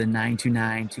 or the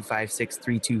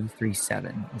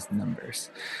 929-256-3237 is the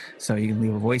numbers. So you can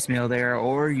leave a voicemail there,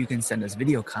 or you can send us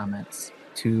video comments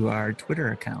to our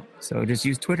Twitter account. So just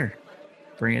use Twitter.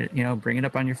 Bring it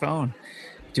up on your phone.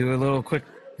 Do a little quick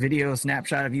video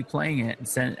snapshot of you playing it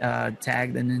and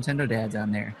tag the Nintendo Dads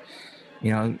on there.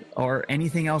 Or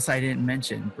anything else I didn't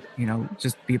mention.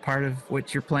 Just be a part of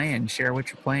what you're playing. Share what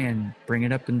you're playing. Bring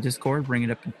it up in Discord. Bring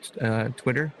it up in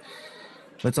Twitter.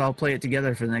 Let's all play it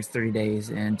together for the next 30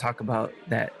 days and talk about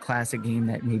that classic game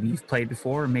that maybe you've played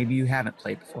before or maybe you haven't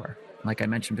played before. Like I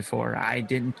mentioned before, I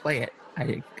didn't play it.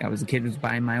 I was a kid who was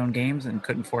buying my own games and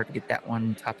couldn't afford to get that one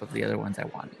on top of the other ones I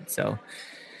wanted. So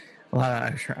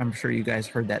I'm sure you guys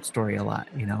heard that story a lot,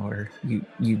 where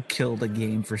you killed a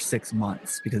game for 6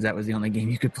 months because that was the only game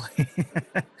you could play.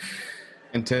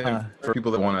 And Tim, for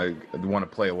people that want to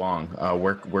play along,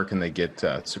 where can they get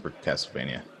Super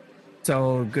Castlevania?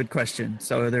 So, good question.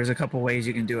 So there's a couple ways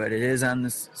you can do it. It is on the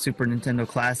Super Nintendo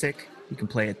Classic. You can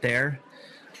play it there.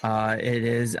 It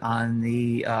is on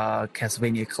the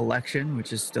Castlevania Collection,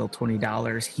 which is still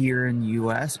 $20 here in the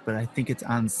U.S., but I think it's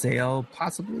on sale,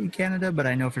 possibly in Canada, but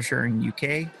I know for sure in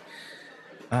UK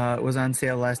it was on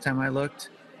sale last time I looked.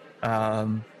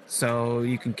 So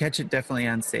you can catch it definitely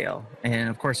on sale. And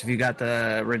of course, if you got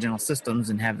the original systems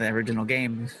and have the original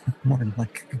game, more than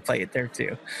likely you can play it there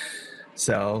too.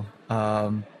 So,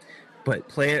 but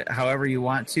play it however you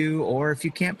want to, or if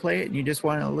you can't play it and you just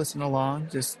want to listen along,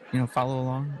 just, follow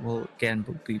along. We'll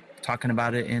be talking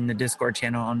about it in the Discord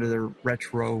channel under the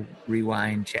Retro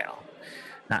Rewind channel,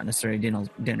 not necessarily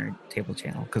dinner table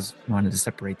channel, because we wanted to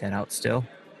separate that out still.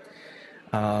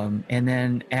 And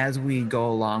then as we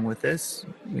go along with this,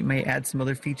 we may add some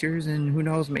other features, and who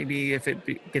knows, maybe if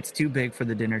it gets too big for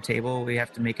the dinner table, we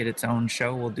have to make it its own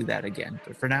show. We'll do that again.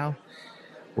 But for now,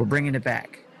 we're bringing it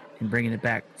back, and bringing it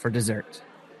back for dessert.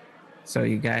 So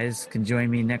you guys can join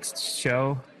me next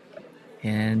show,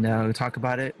 and we'll talk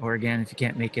about it. Or again, if you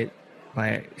can't make it,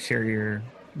 share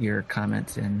your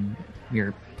comments and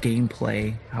your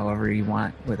gameplay however you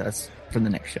want with us for the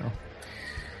next show.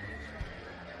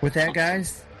 With that,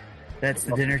 guys, that's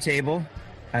the dinner table.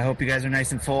 I hope you guys are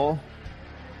nice and full.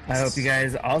 I hope you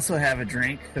guys also have a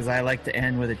drink, because I like to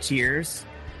end with a cheers.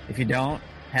 If you don't,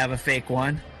 have a fake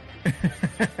one.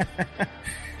 If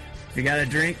you got a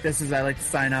drink, I like to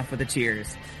sign off with a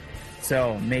cheers.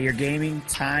 So may your gaming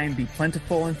time be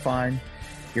plentiful and fun,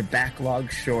 your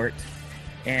backlog short,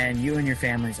 and you and your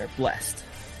families are blessed.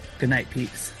 Good night,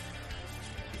 peeps.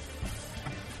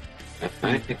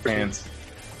 Fans.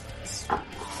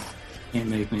 Can't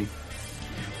make me.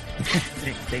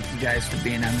 Thank you guys for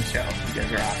being on the show. You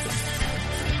guys are awesome.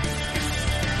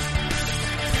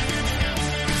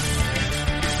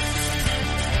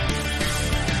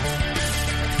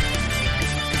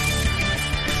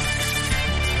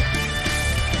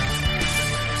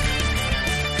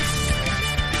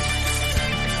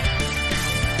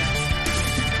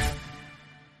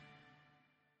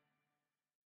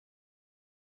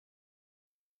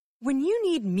 When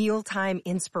you need mealtime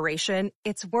inspiration,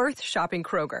 it's worth shopping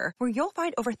Kroger, where you'll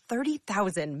find over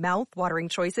 30,000 mouth-watering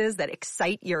choices that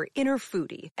excite your inner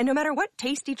foodie. And no matter what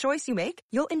tasty choice you make,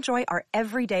 you'll enjoy our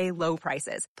everyday low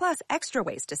prices, plus extra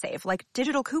ways to save, like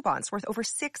digital coupons worth over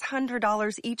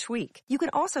 $600 each week. You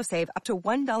can also save up to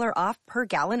 $1 off per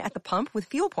gallon at the pump with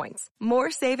fuel points.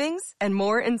 More savings and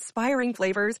more inspiring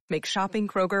flavors make shopping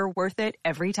Kroger worth it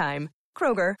every time.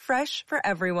 Kroger, fresh for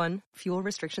everyone. Fuel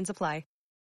restrictions apply.